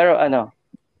nag-gitara. Pero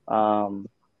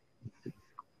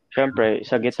syempre,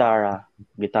 sa gitara,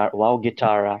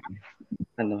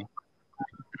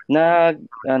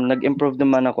 nag-improve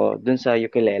naman ako dun sa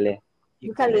ukulele.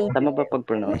 Ukulele. Tama ba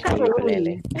pag-pronounce ko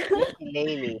ukulele?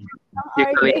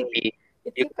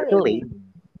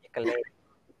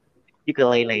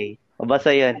 Ukulele. O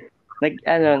basta yan.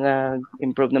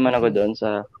 Nag-improve naman ako doon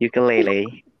sa ukulele.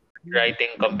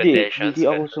 Writing competitions. Hindi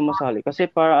ako sumasali. Kasi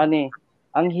parang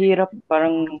ang hirap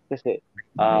parang kasi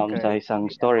sa isang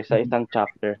story, sa isang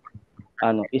chapter.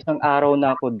 Isang araw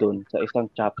na ako dun sa isang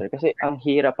chapter. Kasi ang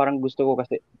hirap, parang gusto ko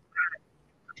kasi,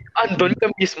 Andun ka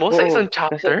mismo sa Oo, isang kasi,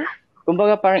 chapter?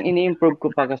 kumbaga parang ini-improve ko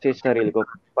pa kasi sa sarili ko.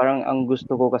 Parang ang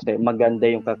gusto ko kasi maganda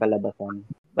yung kakalabasan.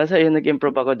 Basta yun,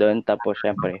 nag-improve ako doon. Tapos,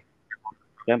 syempre,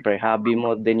 hobby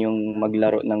mo din yung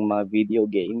maglaro ng mga video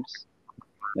games.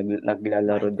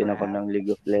 Naglalaro din ako ng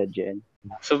League of Legends.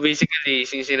 So basically,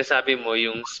 sinasabi mo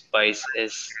yung spice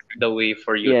is the way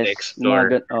for you to Yes,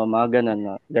 explore. mga ganun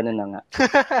na. Ganun na nga.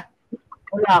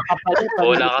 Wala ka pala.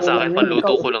 Wala ka sa akin,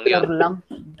 paluto ko lang yun. Lang.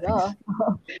 Yeah.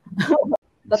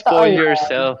 Totoo Spoil yan.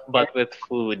 yourself, but with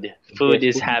food. Food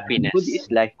is happiness. Food is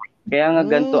life. Kaya nga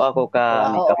ganito ako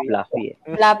ka-fluffy.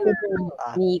 Lapit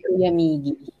ni Kuya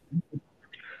Miggy.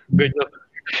 Good job.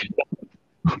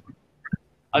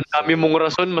 Ang dami mong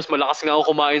rason, mas malakas nga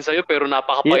ako kumain sa'yo, pero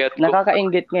napakapayat ko.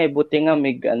 Nakakaingit nga eh. Buti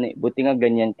nga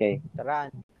ganyan kay.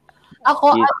 Tara.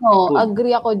 Ako, Food.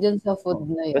 agree ako dyan sa food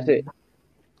na yun.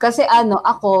 Kasi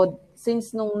ako,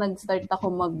 since nung nag-start ako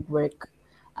mag-work,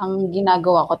 ang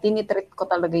ginagawa ko, tinitreat ko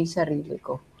talaga yung sarili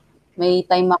ko. May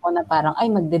time ako na parang, ay,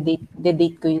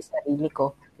 magde-date ko yung sarili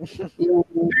ko. Yung,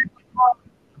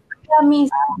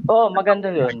 maganda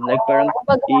yun. Like parang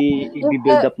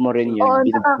i-build up mo rin yun. Oo,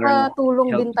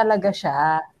 nakakatulong din talaga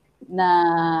siya na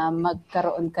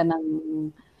magkaroon ka ng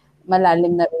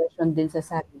malalim na relasyon din sa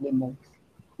sarili mo.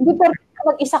 Hindi pa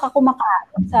mag-isa ka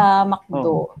kumakain sa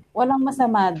McDo. Walang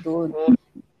masama doon.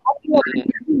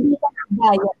 Hindi ka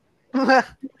nagbayad.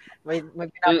 May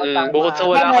pinapatama. Bukod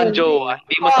sa wala kang jowa,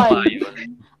 hindi masama yun.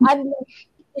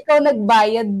 Ikaw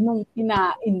nagbayad nung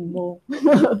kinain mo.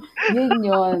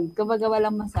 yun. Kumbaga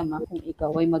walang masama kung ikaw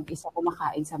ay mag-isa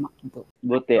kumakain sa McDo.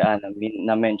 Buti,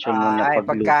 na-mention mo na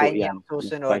pagluto pagkain yan. yung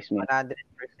susunod, 100%.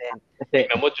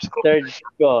 Kasi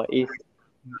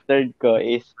third ko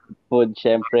is food,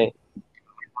 syempre.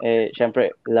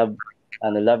 Syempre,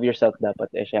 love yourself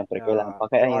dapat. Syempre, kailangan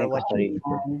pakainin ko sarili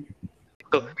ko.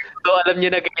 So, alam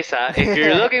niyo na guys if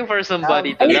you're looking for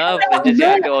somebody to love, nandiyan si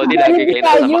Ate Odi, lagi kayo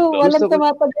nasa McDo. Walang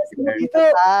tumatagas dito.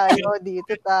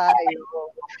 Dito tayo.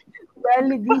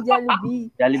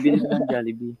 Jollibee.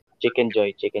 Jollibee. Chicken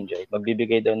Joy.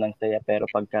 Magbibigay daw ng saya, pero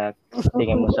pagka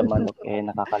tingin mo sa manok,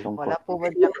 nakakalungkot. Wala po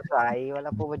ba diyang thigh?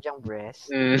 Wala po ba diyang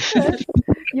breast?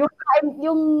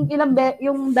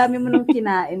 yung dami mo nung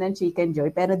kinain ng Chicken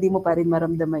Joy, pero di mo pa rin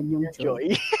maramdaman yung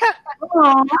joy.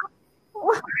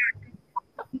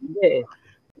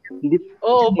 Hindi.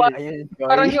 Oo,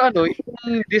 parang yung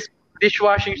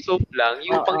dishwashing soap lang,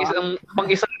 yung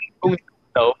pang-isang lingkong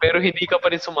daw, pero hindi ka pa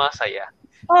rin sumasaya.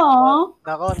 Oo.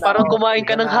 Parang kumain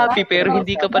ka ng happy, pero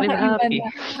hindi ka pa rin happy.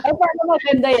 Ay, paano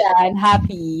maganda yan?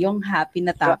 Happy. Yung happy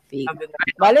na topic.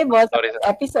 Bale mo sa next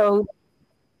episode.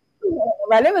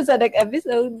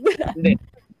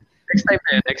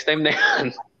 Next time na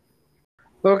yan.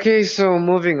 Okay, so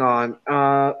moving on.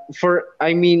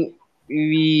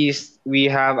 We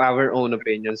have our own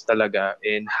opinions talaga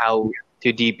in how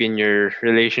to deepen your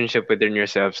relationship within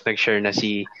yourselves. Nag-share na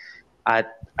si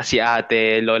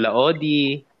Ate Lola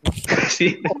Odi,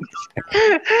 si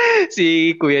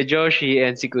Kuya Joshi,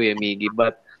 and si Kuya Miggy.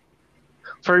 But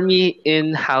for me,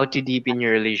 in how to deepen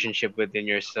your relationship within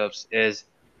yourselves is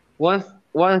one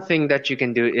thing that you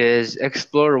can do is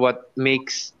explore what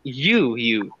makes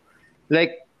you.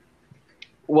 Like,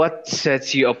 what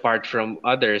sets you apart from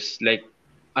others? Like,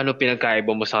 ano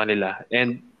pinagkaiba mo sa kanila?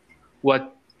 And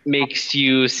what makes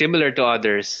you similar to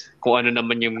others? Kung ano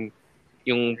naman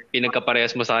yung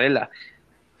pinagkaparehas mo sa kanila.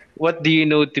 What do you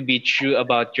know to be true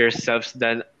about yourselves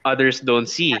that others don't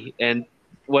see? And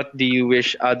what do you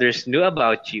wish others knew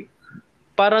about you?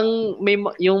 Parang may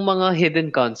yung mga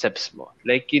hidden concepts mo.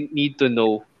 Like, you need to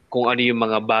know kung ano yung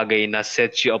mga bagay na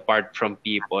sets you apart from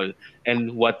people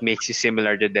and what makes you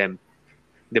similar to them.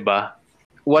 'Di ba?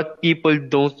 What people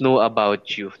don't know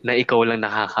about you na ikaw lang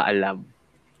nakakaalam.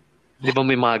 'Di ba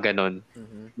may mga ganon?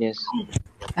 Yes.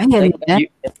 Ay, galing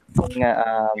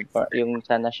Yung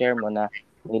sana share mo na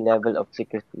may level of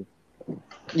secrecy.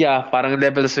 Yeah, parang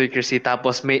level of secrecy.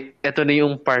 Tapos ito na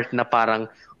yung part na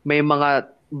parang may mga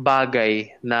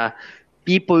bagay na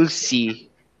people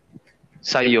see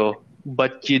sa'yo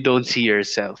but you don't see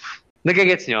yourself.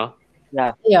 Nagagets nyo?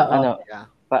 Yeah.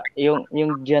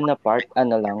 Yung dyan na part,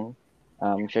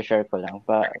 share ko lang.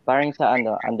 Parang sa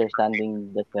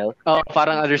understanding the self. Oh,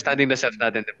 parang understanding the self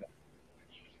natin, diba?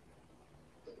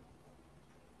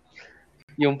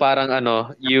 Yung parang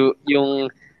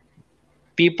yung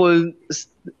people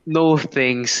know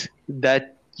things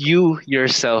that you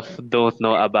yourself don't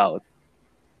know about.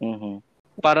 Mm-hmm.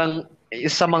 Parang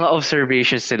sa mga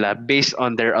observations nila, based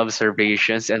on their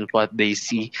observations and what they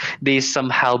see, they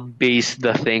somehow base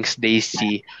the things they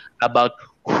see about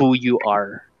who you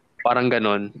are. Parang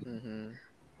ganon. Mhm.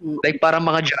 Like parang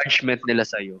mga judgment nila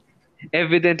sa'yo.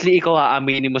 Evidently, ikaw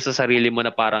aaminin mo sa sarili mo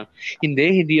na parang,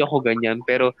 hindi ako ganyan.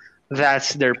 Pero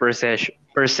that's their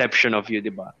perception of you, di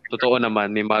ba? Totoo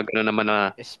naman, may mga ganon naman na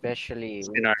Especially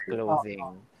with scenario. clothing.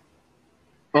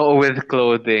 Oo, with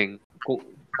clothing.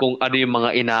 Kung ano yung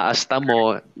mga inaasta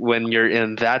mo when you're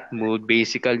in that mood,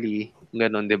 basically,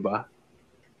 ganon, di ba?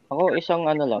 Ako, isang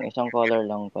color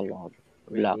lang pala.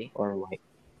 Black Really? or white.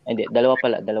 Hindi,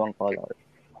 dalawang color.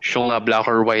 Siya nga, black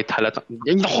or white, halata.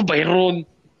 Yan ako, Byron!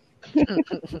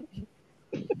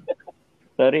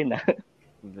 Sorry na.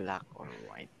 Black or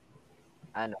white.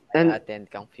 Ano, And- attend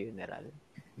kang funeral.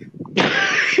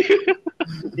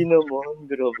 Sino mo? Ang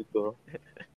grabe ko.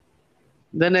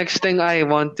 The next thing I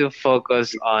want to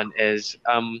focus on is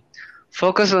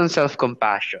focus on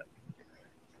self-compassion.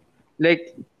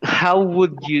 Like, how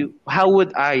would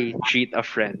I treat a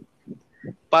friend?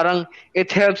 Parang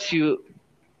it helps you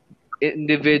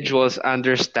individuals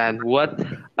understand what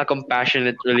a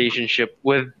compassionate relationship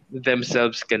with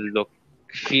themselves can look,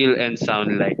 feel, and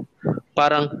sound like.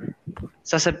 Parang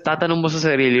tatanong mo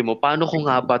sa sarili mo, paano ko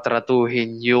nga ba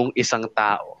tratuhin yung isang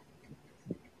tao?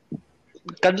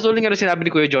 Katulad nga sinabi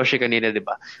ni Kuya Joshi kanina, di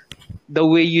ba? The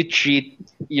way you treat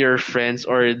your friends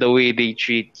or the way they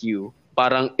treat you,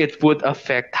 parang it would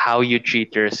affect how you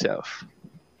treat yourself.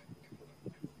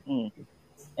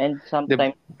 And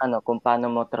sometimes, kung paano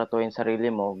mo tratuhin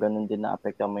sarili mo, ganun din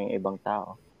na-apekto mo yung ibang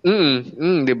tao.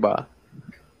 Di ba?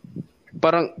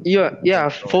 Parang, yeah,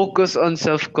 focus on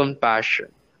self-compassion.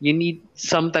 You need,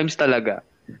 sometimes talaga,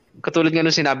 katulad nga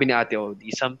nung sinabi ni Ate Odi,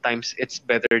 sometimes it's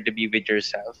better to be with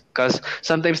yourself. Because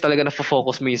sometimes talaga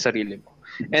na-focus mo yung sarili mo.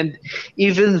 And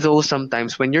even though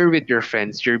sometimes when you're with your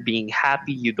friends, you're being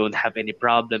happy, you don't have any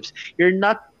problems, you're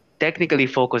not technically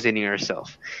focusing on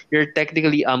yourself. You're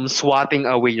technically swatting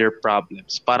away your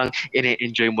problems. Parang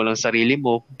ine-enjoy mo lang sarili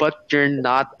mo, but you're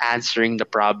not answering the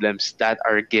problems that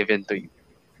are given to you.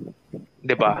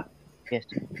 Diba? Yes.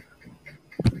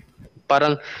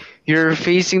 Parang you're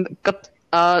facing,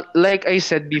 like I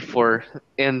said before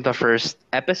in the first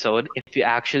episode, if you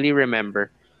actually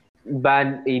remember,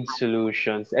 Band-Aid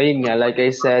solutions. Ayun nga, like I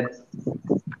said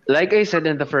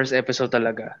in the first episode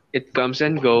talaga, it comes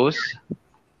and goes,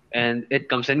 and it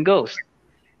comes and goes.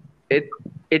 It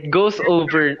goes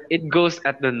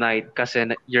at the night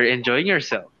kasi you're enjoying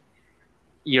yourself.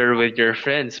 You're with your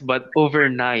friends, but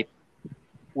overnight,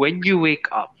 when you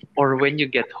wake up or when you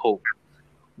get home,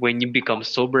 when you become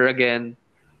sober again,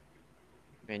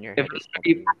 When your head is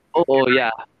empty.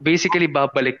 basically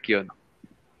babalik yun.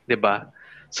 Diba?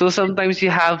 So sometimes you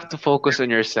have to focus on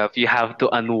yourself. You have to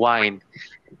unwind.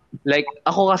 Like,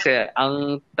 ako kasi,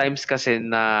 ang times kasi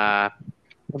na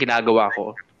ginagawa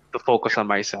ko to focus on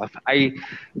myself, I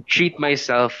treat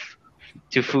myself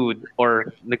to food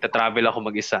or nagta-travel ako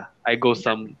mag-isa. I go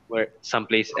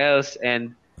someplace else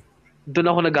and doon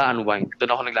ako nag-unwind.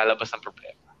 Doon ako naglalabas ng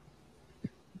problema.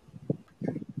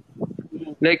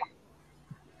 Like,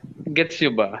 gets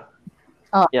you ba?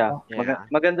 Yeah. Yeah.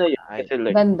 Maganda yun. Kasi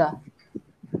like, Ganda.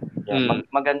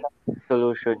 maganda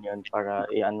solution yun para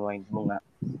i-unwind mo nga.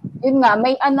 Yun nga,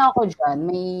 may ako dyan.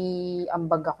 May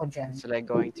ambag ako dyan. It's like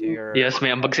going to your... Yes, may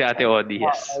ambag si Ate Odi,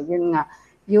 yes. Yun nga.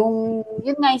 Yun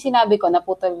nga yung sinabi ko,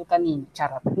 naputol kanina.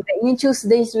 Charot. Yung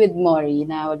Tuesdays with Maury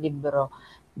na libro.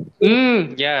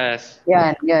 Yes.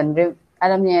 Yan.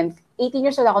 Alam niyo yan, 18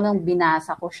 years old ako nung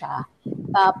binasa ko siya.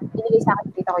 Pinigay sa akin,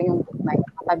 kita ko yung book na yun.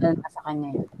 Matagal na sa kanya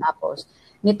yun. Tapos,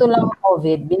 nito lang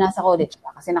COVID, binasa ko ulit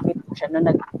siya. Kasi nakita ko siya nung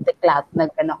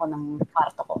nag-ano ko ng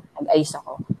kwarto ko. Nag-ayos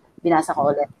ako. Binasa ko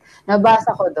ulit.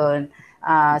 Nabasa ko doon,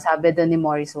 sabi doon ni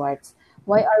Maurice Schwartz,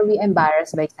 why are we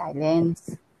embarrassed by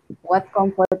silence? What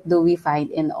comfort do we find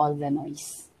in all the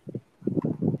noise?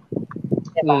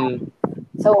 Diba?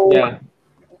 So, Yeah.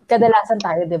 kadalasan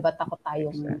tayo, diba, takot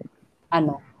tayong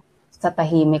sa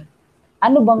tahimik.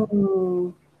 Ano bang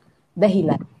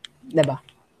dahilan? Diba?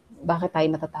 Bakit tayo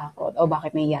natatakot? O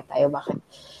bakit nahiya tayo? Bakit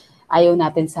ayaw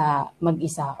natin sa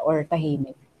mag-isa or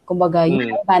tahimik? Kumbaga,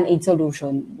 yung Band-Aid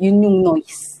solution, yun yung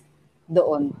noise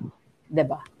doon.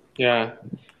 Diba? Yeah.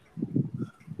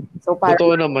 So, parang,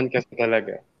 Totoo naman kasi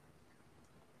talaga.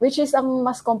 which is ang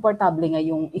mas komportable nga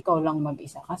yung ikaw lang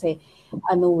mag-isa. Kasi,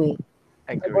 Agree.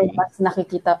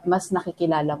 mas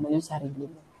nakikilala mo yung sarili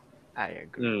mo. I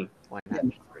agree.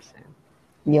 100%.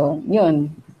 Yun.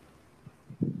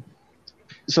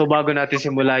 So bago natin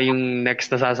simula yung next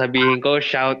na sasabihin ko,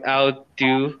 shout out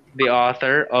to the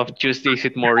author of Tuesdays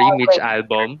with Maury, Mitch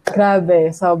Albom.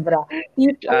 Grabe, sobra.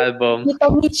 Mitch Albom. Tito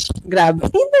Mitch. Grabe.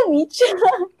 Tito Mitch.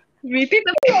 Tito Mitch!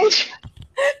 Tito Mitch.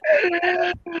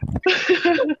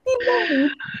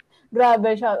 Grabe,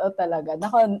 shoutout talaga.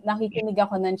 Nakikinig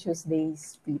ako ng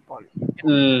Tuesdays people.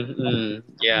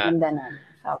 Yeah. Ganda na.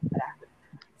 Sobra.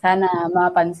 Sana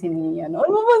mapansin niyo yan. O,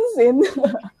 mapansin.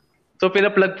 So,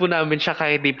 pinaplug po namin siya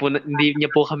kahit hindi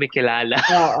niya po kami kilala.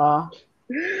 Oo.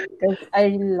 Because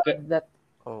I love that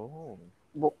Oh.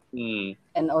 book Mm.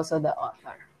 and also the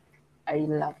author. I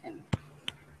love him.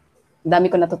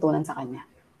 Dami ko natutunan sa kanya.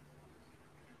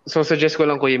 So, suggest ko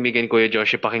lang Kuya Mig and Kuya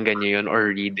Joshi, pakinggan niyo yun or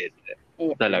read it.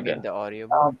 Yeah. Talaga. The audio.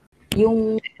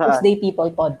 Yung Tuesday People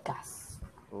podcast.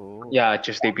 Oh. Yeah,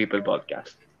 Tuesday People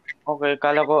Podcast. Okay,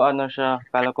 kala ko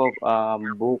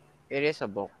book. It is a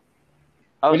book.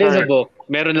 Oh, It is a sorry. book.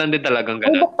 Meron lang din talagang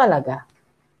May ganun. book talaga.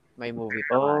 May movie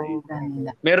pa. Oh,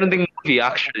 Ganda. Meron ding movie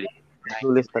actually.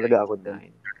 clueless talaga ako dun.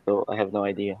 So, I have no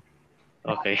idea.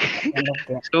 Okay. Ganda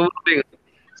po.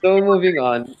 So moving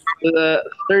on. The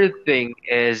third thing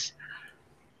is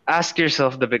ask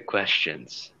yourself the big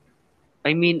questions.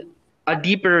 I mean, a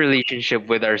deeper relationship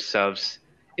with ourselves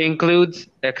includes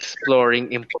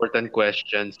exploring important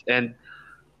questions and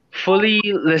fully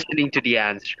listening to the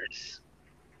answers.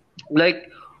 Like,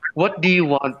 what do you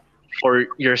want for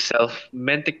yourself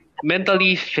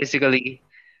mentally, physically,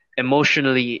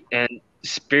 emotionally, and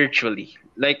spiritually?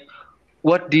 Like,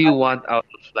 what do you want out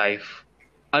of life?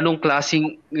 Anong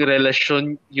klaseng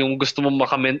relasyon yung gusto mo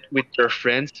makamit with your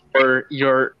friends or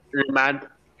your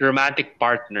romantic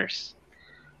partners?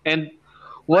 And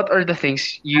what are the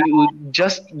things you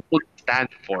just would stand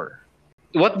for?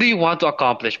 What do you want to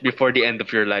accomplish before the end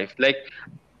of your life? Like,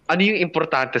 ano yung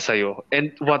importante sa'yo?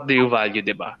 And what do you value,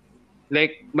 di ba?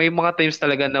 Like, may mga times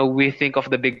talaga na we think of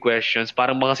the big questions,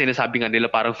 parang mga sinasabi nga nila,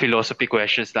 parang philosophy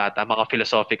questions data, mga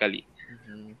philosophically.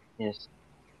 Mhm. Yes.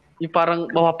 Yung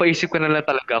parang mapapaisip ka na lang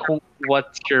talaga kung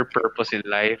what's your purpose in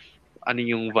life, ano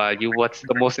yung value, what's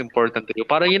the most important to you.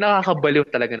 Parang yun nakakabaliw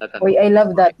talaga na tanong. Uy, I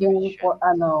love that.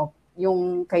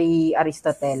 Yung kay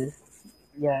Aristotle.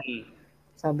 Yeah.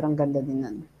 Sobrang ganda din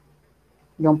nun.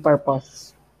 Yung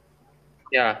purpose.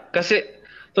 Yeah, kasi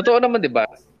totoo naman 'di ba?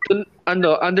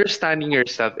 Understanding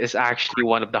yourself is actually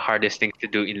one of the hardest things to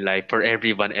do in life for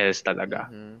everyone else talaga.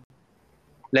 Mhm.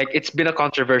 Like it's been a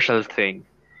controversial thing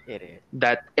It is.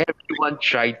 that everyone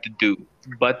tried to do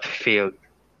but failed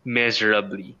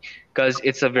miserably because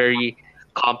it's a very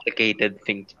complicated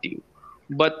thing to do.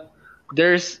 But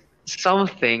there's some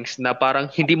things na parang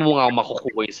hindi mo nga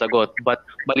makukuha yung sagot but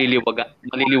maliliwanagan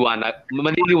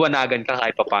ka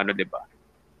kahit paano, 'di ba?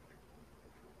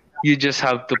 You just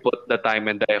have to put the time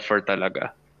and the effort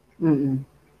talaga. Mm-mm.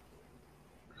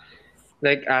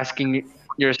 Like asking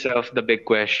yourself the big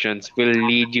questions will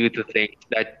lead you to things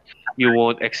that you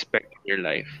won't expect in your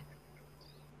life.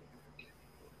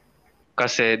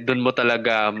 Kasi dun mo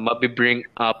talaga mabibring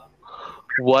up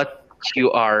what you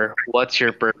are, what's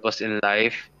your purpose in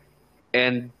life,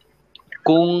 and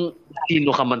kung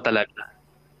sino ka man talaga.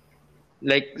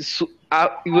 Like,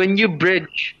 when you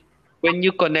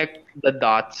connect the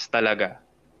dots talaga,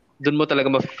 dun mo talaga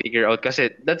ma-figure out kasi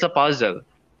that's a puzzle.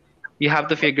 You have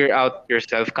to figure out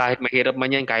yourself kahit mahirap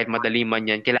man yan, kahit madali man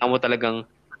yan, kailangan mo talagang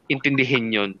intindihin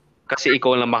yun kasi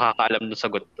ikaw lang makakaalam ng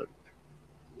sagot dun.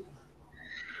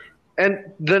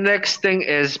 And the next thing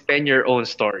is pen your own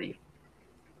story.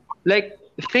 Like,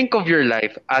 think of your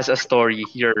life as a story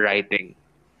you're writing.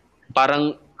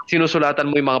 Parang sinusulatan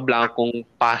mo yung mga blankong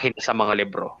pahina sa mga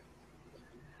libro.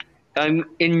 And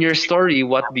in your story,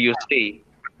 what do you say?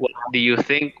 What do you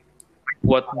think?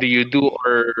 What do you do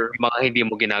or mga hindi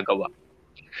mo ginagawa?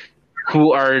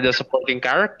 Who are the supporting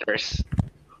characters?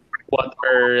 What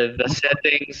are the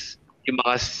settings? Yung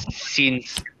mga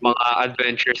scenes, mga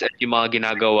adventures at yung mga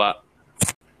ginagawa?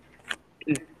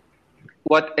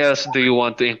 What else do you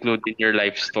want to include in your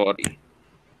life story?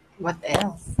 What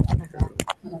else?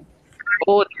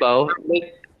 Oo, diba?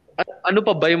 Like, ano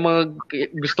pa ba yung mga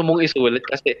gusto mong isulat?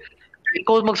 Kasi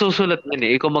ikaw magsusulat nun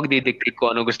eh. Ikaw magdidictate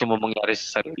kung ano gusto mo mangyari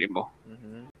sa sarili mo.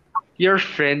 Mhm. Your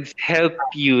friends help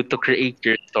you to create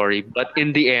your story. But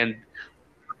in the end,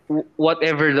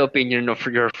 whatever the opinion of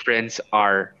your friends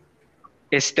are,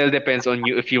 it still depends on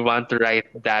you if you want to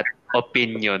write that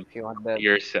opinion If you want that,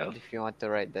 yourself. if you want to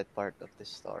write that part of the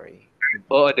story,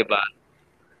 Oo, diba?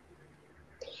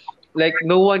 Like,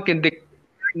 no one can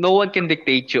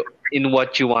dictate you in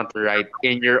what you want to write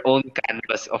in your own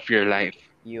canvas of your life.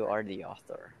 you are the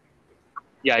author.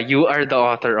 Yeah, you are the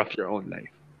author of your own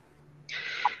life.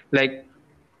 Like,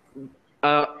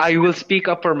 I will speak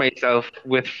up for myself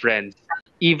with friends,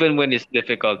 even when it's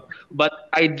difficult. But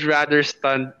I'd rather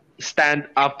stand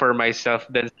up for myself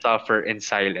than suffer in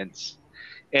silence.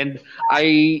 And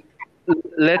I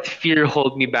let fear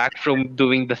hold me back from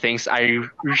doing the things I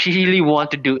really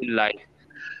want to do in life,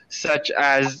 such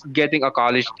as getting a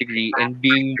college degree and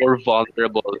being more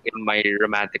vulnerable in my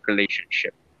romantic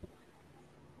relationship.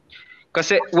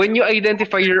 Because when you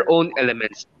identify your own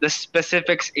elements, the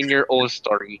specifics in your own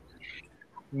story,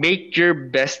 make your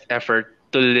best effort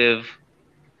to live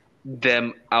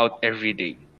them out every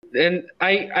day. And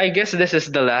I guess this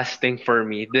is the last thing for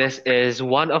me. This is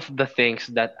one of the things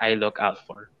that I look out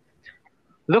for.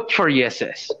 Look for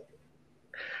yeses.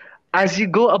 As you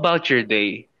go about your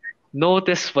day,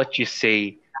 notice what you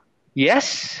say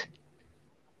yes,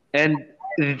 and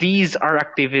these are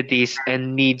activities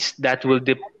and needs that will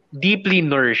deeply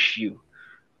nourish you.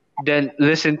 Then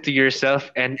listen to yourself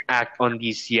and act on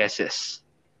these yeses.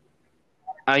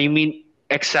 I mean,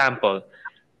 example,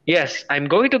 yes, I'm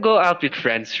going to go out with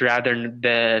friends rather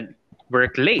than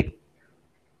work late.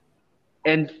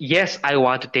 And yes, I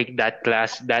want to take that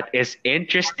class that is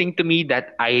interesting to me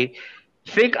that I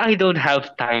think I don't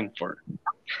have time for.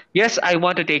 Yes, I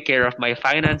want to take care of my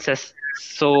finances,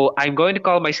 so I'm going to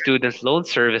call my student's loan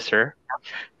servicer.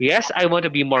 Yes, I want to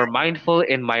be more mindful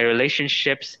in my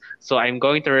relationships, so I'm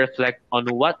going to reflect on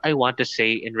what I want to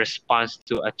say in response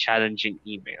to a challenging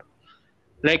email.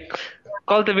 Like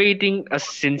cultivating a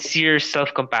sincere,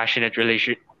 self-compassionate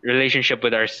relationship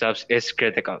with ourselves is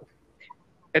critical.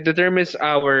 It determines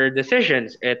our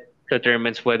decisions. It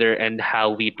determines whether and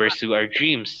how we pursue our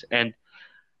dreams and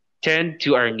tend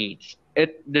to our needs.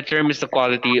 It determines the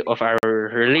quality of our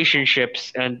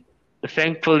relationships, and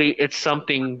thankfully, it's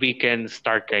something we can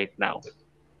start right now.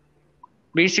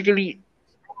 Basically,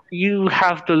 you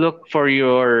have to look for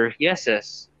your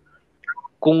yeses.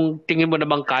 Kung tingin mo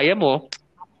namang kaya mo,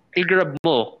 i-grab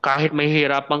mo kahit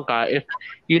mahihirapan ka if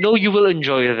you know you will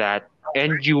enjoy that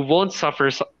and you won't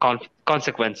suffer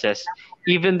consequences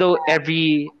even though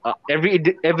every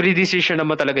decision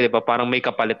naman talaga, 'di ba, parang may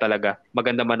kapalit talaga,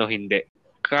 maganda man o hindi.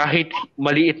 Kahit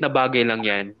maliit na bagay lang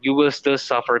yan, you will still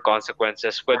suffer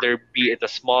consequences, whether be it a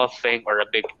small thing or a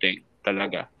big thing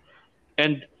talaga.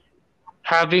 And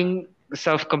having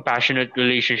self-compassionate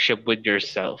relationship with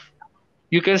yourself,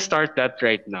 you can start that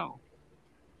right now.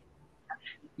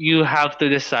 You have to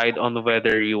decide on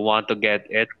whether you want to get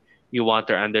it, you want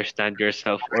to understand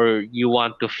yourself, or you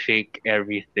want to fake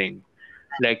everything.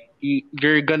 Like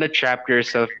you're gonna trap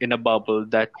yourself in a bubble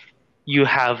that you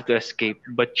have to escape,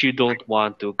 but you don't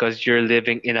want to because you're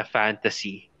living in a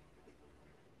fantasy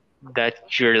that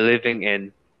you're living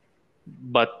in.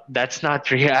 But that's not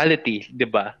reality, di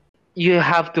ba? You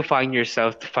have to find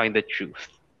yourself to find the truth.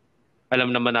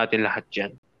 Alam naman natin lahat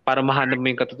yan. Para mahanap mo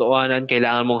yung katotohanan,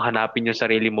 kailangan mong hanapin yung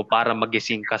sarili mo para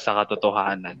magising ka sa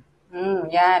katotohanan.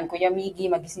 Yan. Kuya Miggy,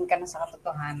 magising ka na sa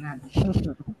katotohanan.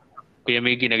 Kuya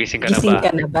Miggy, nagising ka na Gising ba?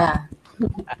 ka na ba?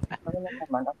 Ako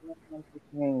naman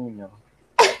ngayon, no?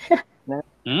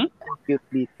 Cute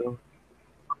dito.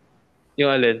 Yung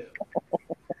alin?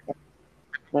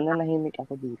 Nananahimik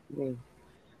ako dito eh.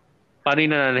 Paano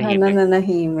yung nananahimik?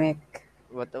 Nananahimik.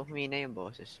 What of me na yung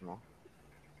boses mo?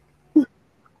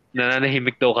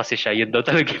 Nananahimik daw kasi siya. Yun daw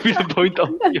talaga yung pinapoint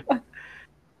out niyo.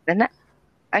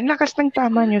 Ang lakas ng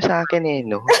tama niyo sa akin eh,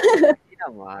 no? Hindi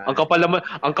naman. Ang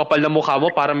kapal na mukha mo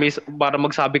para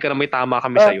magsabi ka na may tama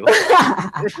kami sa'yo.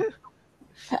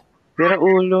 Pero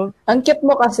ulo. Ang cute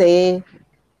mo kasi.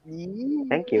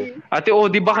 Thank you. Ate,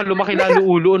 di ba ka lumaki lalo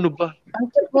ulo? Ano ba? Ang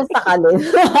cute mo sa kalin.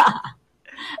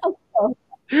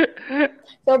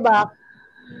 So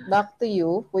back to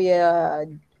you, Kuya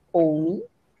Omi.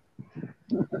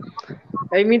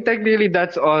 I mean, technically,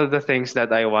 that's all the things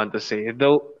that I want to say.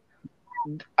 Though,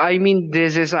 I mean,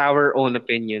 this is our own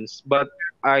opinions, but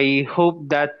I hope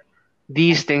that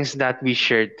these things that we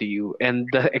shared to you and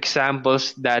the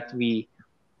examples that we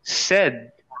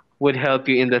said would help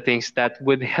you in the things that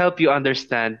would help you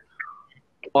understand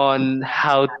on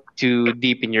how to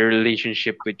deepen your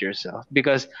relationship with yourself.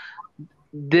 Because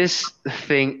this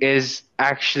thing is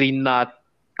actually not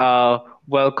a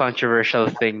controversial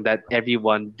thing that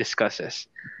everyone discusses.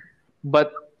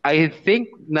 But I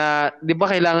think na, di ba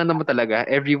kailangan naman talaga,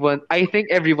 I think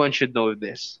everyone should know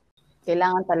this.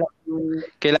 Kailangan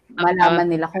talaga malaman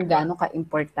nila kung gaano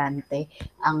ka-importante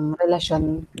ang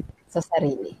relasyon sa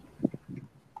sarili.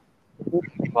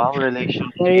 Wow,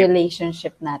 relationship. Yung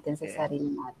relationship natin sa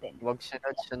sarili natin. Huwag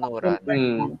sunod-sunuran.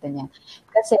 Importante yan.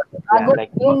 Kasi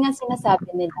yun nga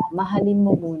sinasabi nila, mahalin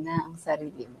mo muna ang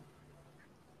sarili mo.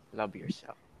 Love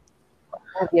yourself.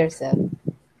 Love yourself.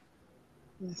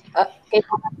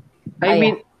 I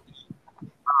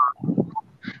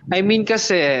mean,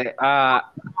 kasi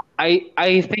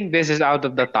I think this is out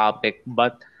of the topic,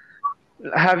 but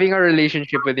having a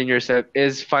relationship within yourself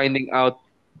is finding out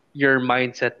your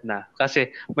mindset na.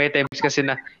 Kasi may times kasi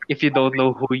na if you don't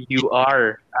know who you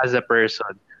are as a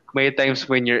person, may times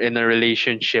when you're in a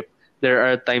relationship, there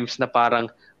are times na parang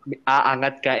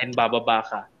aangat ka and bababa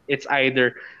ka. It's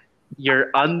either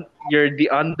you're the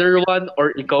under one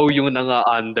or ikaw yung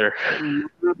nanga-under.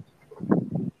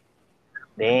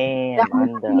 Damn,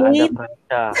 anda pa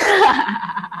siya.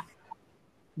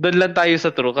 Doon lang tayo sa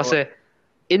true kasi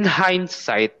in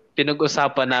hindsight,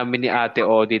 pinag-usapan namin ni Ate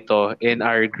Odi to in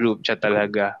our group chat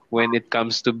talaga when it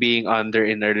comes to being under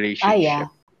in a relationship.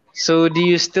 So do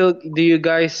you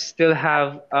guys still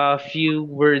have a few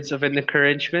words of an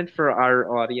encouragement for our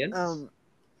audience?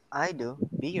 I do.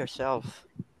 Be yourself.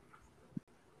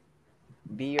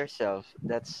 Be yourself.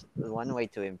 That's one way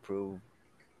to improve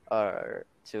or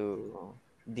to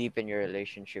deepen your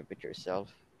relationship with yourself.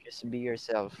 Just be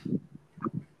yourself.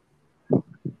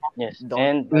 Yes. Don't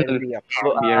And try to be a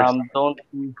copy. don't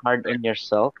be hard on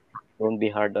yourself. Don't be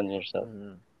hard on yourself.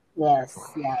 Yes.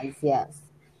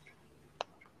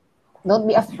 Don't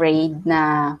be afraid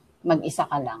na mag-isa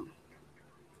ka lang.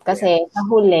 Kasi sa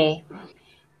huli,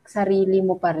 sarili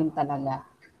mo pa rin talaga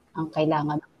ang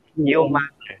kailangan. You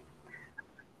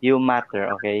matter,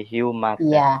 okay? You matter.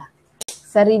 Yeah.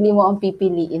 Sarili mo ang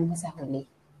pipiliin mo sa huli.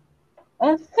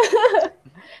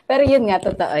 Pero yun nga,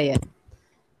 totoo yun.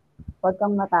 Huwag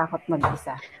kang matakot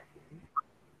mag-isa.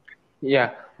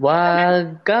 Yeah.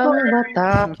 Wag kang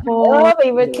matakot. Oh,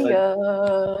 favorite ko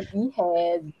yun.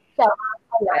 Behead. Shout out.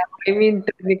 I mean,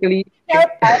 technically,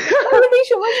 Shout out. Hindi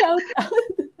siya ma-shout out.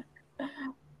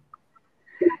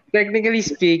 technically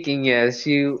speaking, yes,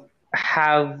 you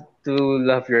have to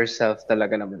love yourself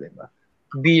talaga naman, diba?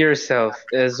 Be yourself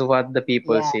is what the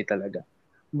people say talaga.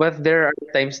 But there are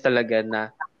times talaga na,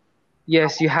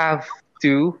 yes, you have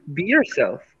to be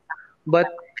yourself. But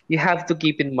you have to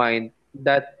keep in mind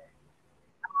that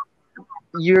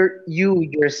you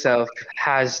yourself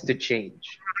has to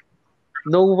change.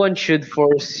 No one should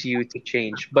force you to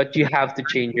change, but you have to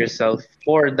change yourself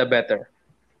for the better.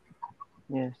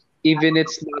 Yes. Even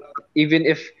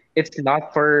if it's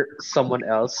not for someone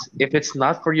else, if it's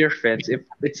not for your friends, if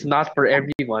it's not for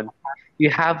everyone, you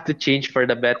have to change for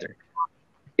the better.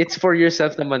 It's for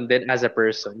yourself naman din as a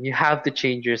person. You have to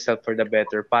change yourself for the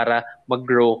better para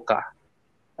mag-grow ka.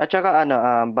 At saka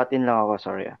batin lang ako,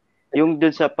 sorry. Yung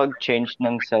dun sa pag-change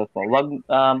ng self mo, wag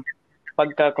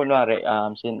pagka kunwari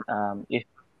if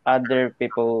other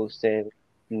people say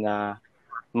na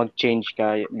mag-change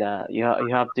ka, na you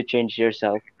have to change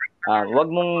yourself, wag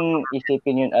mong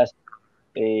isipin yun as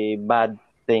a bad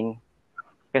thing.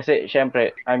 Kasi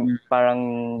syempre,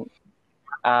 parang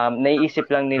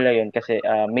naiisip lang nila yun kasi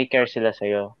may care sila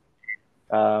sa'yo.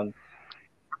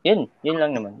 Yun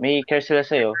lang naman. May care sila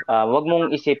sa'yo. Wag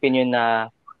mong isipin yun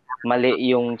na mali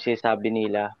yung sinasabi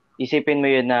nila. Isipin mo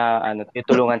yun na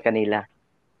tutulungan ka nila.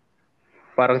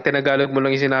 Parang tinagalog mo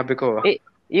lang yung sinabi ko.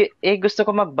 Gusto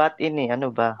ko mag-butt in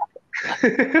Ano ba?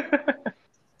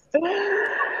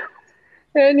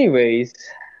 Anyways,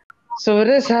 so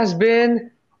this has been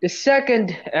the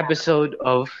second episode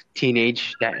of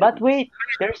Teenage Dad. But wait,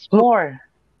 there's more.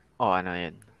 Oh, ano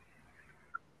yun?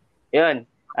 Yun.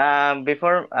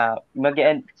 Before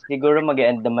mag-end, siguro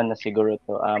mag-end naman na siguro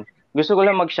to. Gusto ko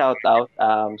lang mag-shoutout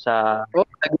sa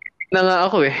na nga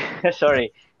ako eh.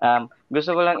 Sorry.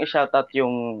 Gusto ko lang i-shoutout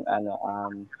yung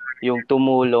yung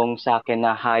tumulong sa akin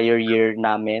na higher year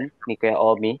namin ni Kuya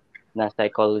Omi na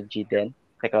psychology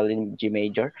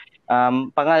major.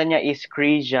 Pangalan niya is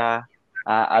Krisia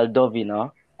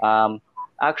Aldovino.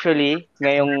 Actually,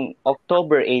 ngayong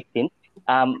October 18th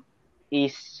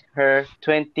is her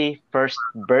 21st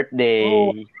birthday.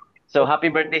 So,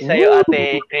 happy birthday sa'yo,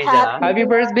 Ate Krisia. Happy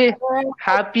birthday.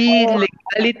 Happy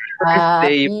legality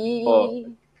birthday po.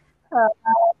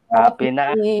 Happy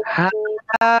na.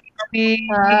 Happy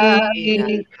birthday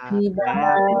to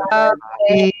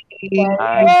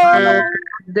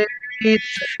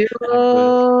you.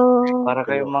 Para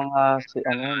kayong mga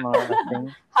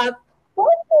lasing.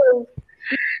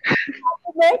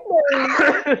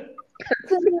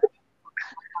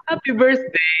 Happy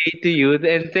birthday to you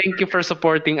and thank you for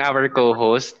supporting our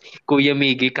co-host, Kuya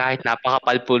Miggy, kahit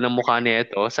napakapal po ng mukha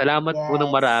nito. Salamat po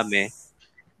ng marami.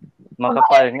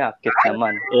 Makapal nga, cute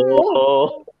naman.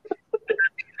 Oo.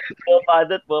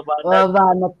 Bumabanat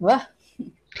ba?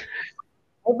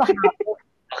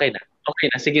 Okay na.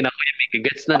 Sige na, Kuya Miggy.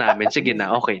 Gets na namin. Sige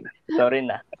na, okay na. Sorry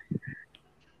na.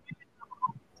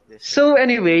 So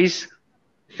anyways,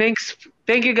 thanks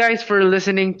Thank you guys for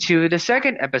listening to the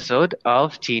second episode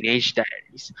of Teenage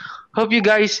Diaries. Hope you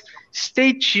guys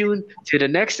stay tuned to the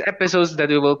next episodes that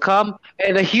we will come.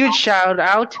 And a huge shout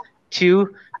out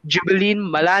to Jubilin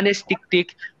Malanes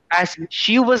Tiktik, as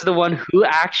she was the one who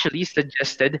actually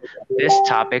suggested this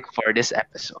topic for this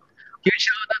episode. Huge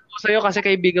shout out po sa'yo kasi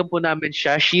kaibigan po namin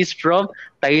siya. She's from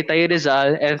Taytay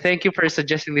Rizal, and thank you for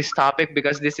suggesting this topic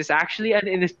because this is actually an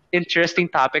interesting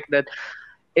topic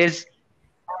is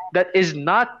is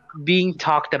not being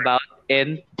talked about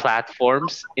in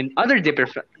platforms in other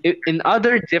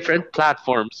different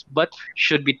platforms, but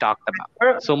should be talked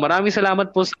about. So maraming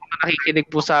salamat po sa mga nakikinig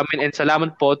po sa amin, and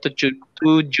salamat po to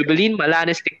Jubilin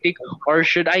Malanes Tiktik, or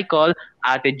should I call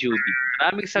Ate Juby.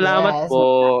 Maraming salamat Yes. po.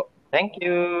 Thank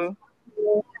you.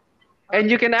 And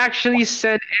you can actually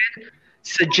send in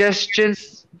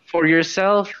suggestions for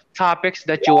yourself, topics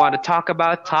that you want to talk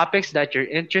about, topics that you're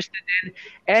interested in.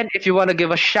 And if you want to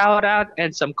give a shout out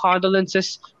and some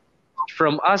condolences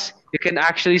from us, you can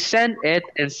actually send it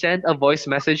and send a voice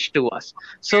message to us.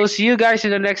 So see you guys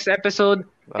in the next episode,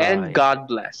 and Bye. God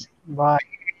bless. Bye.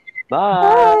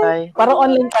 Bye. Parang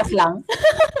online class lang.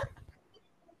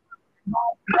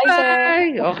 Bye, sir.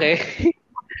 Bye. Okay.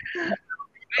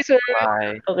 Bye, sir.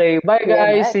 Bye. Okay. Bye,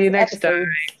 Yeah, guys. next See you next time.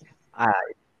 episode.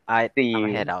 I See I'll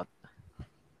you. head out.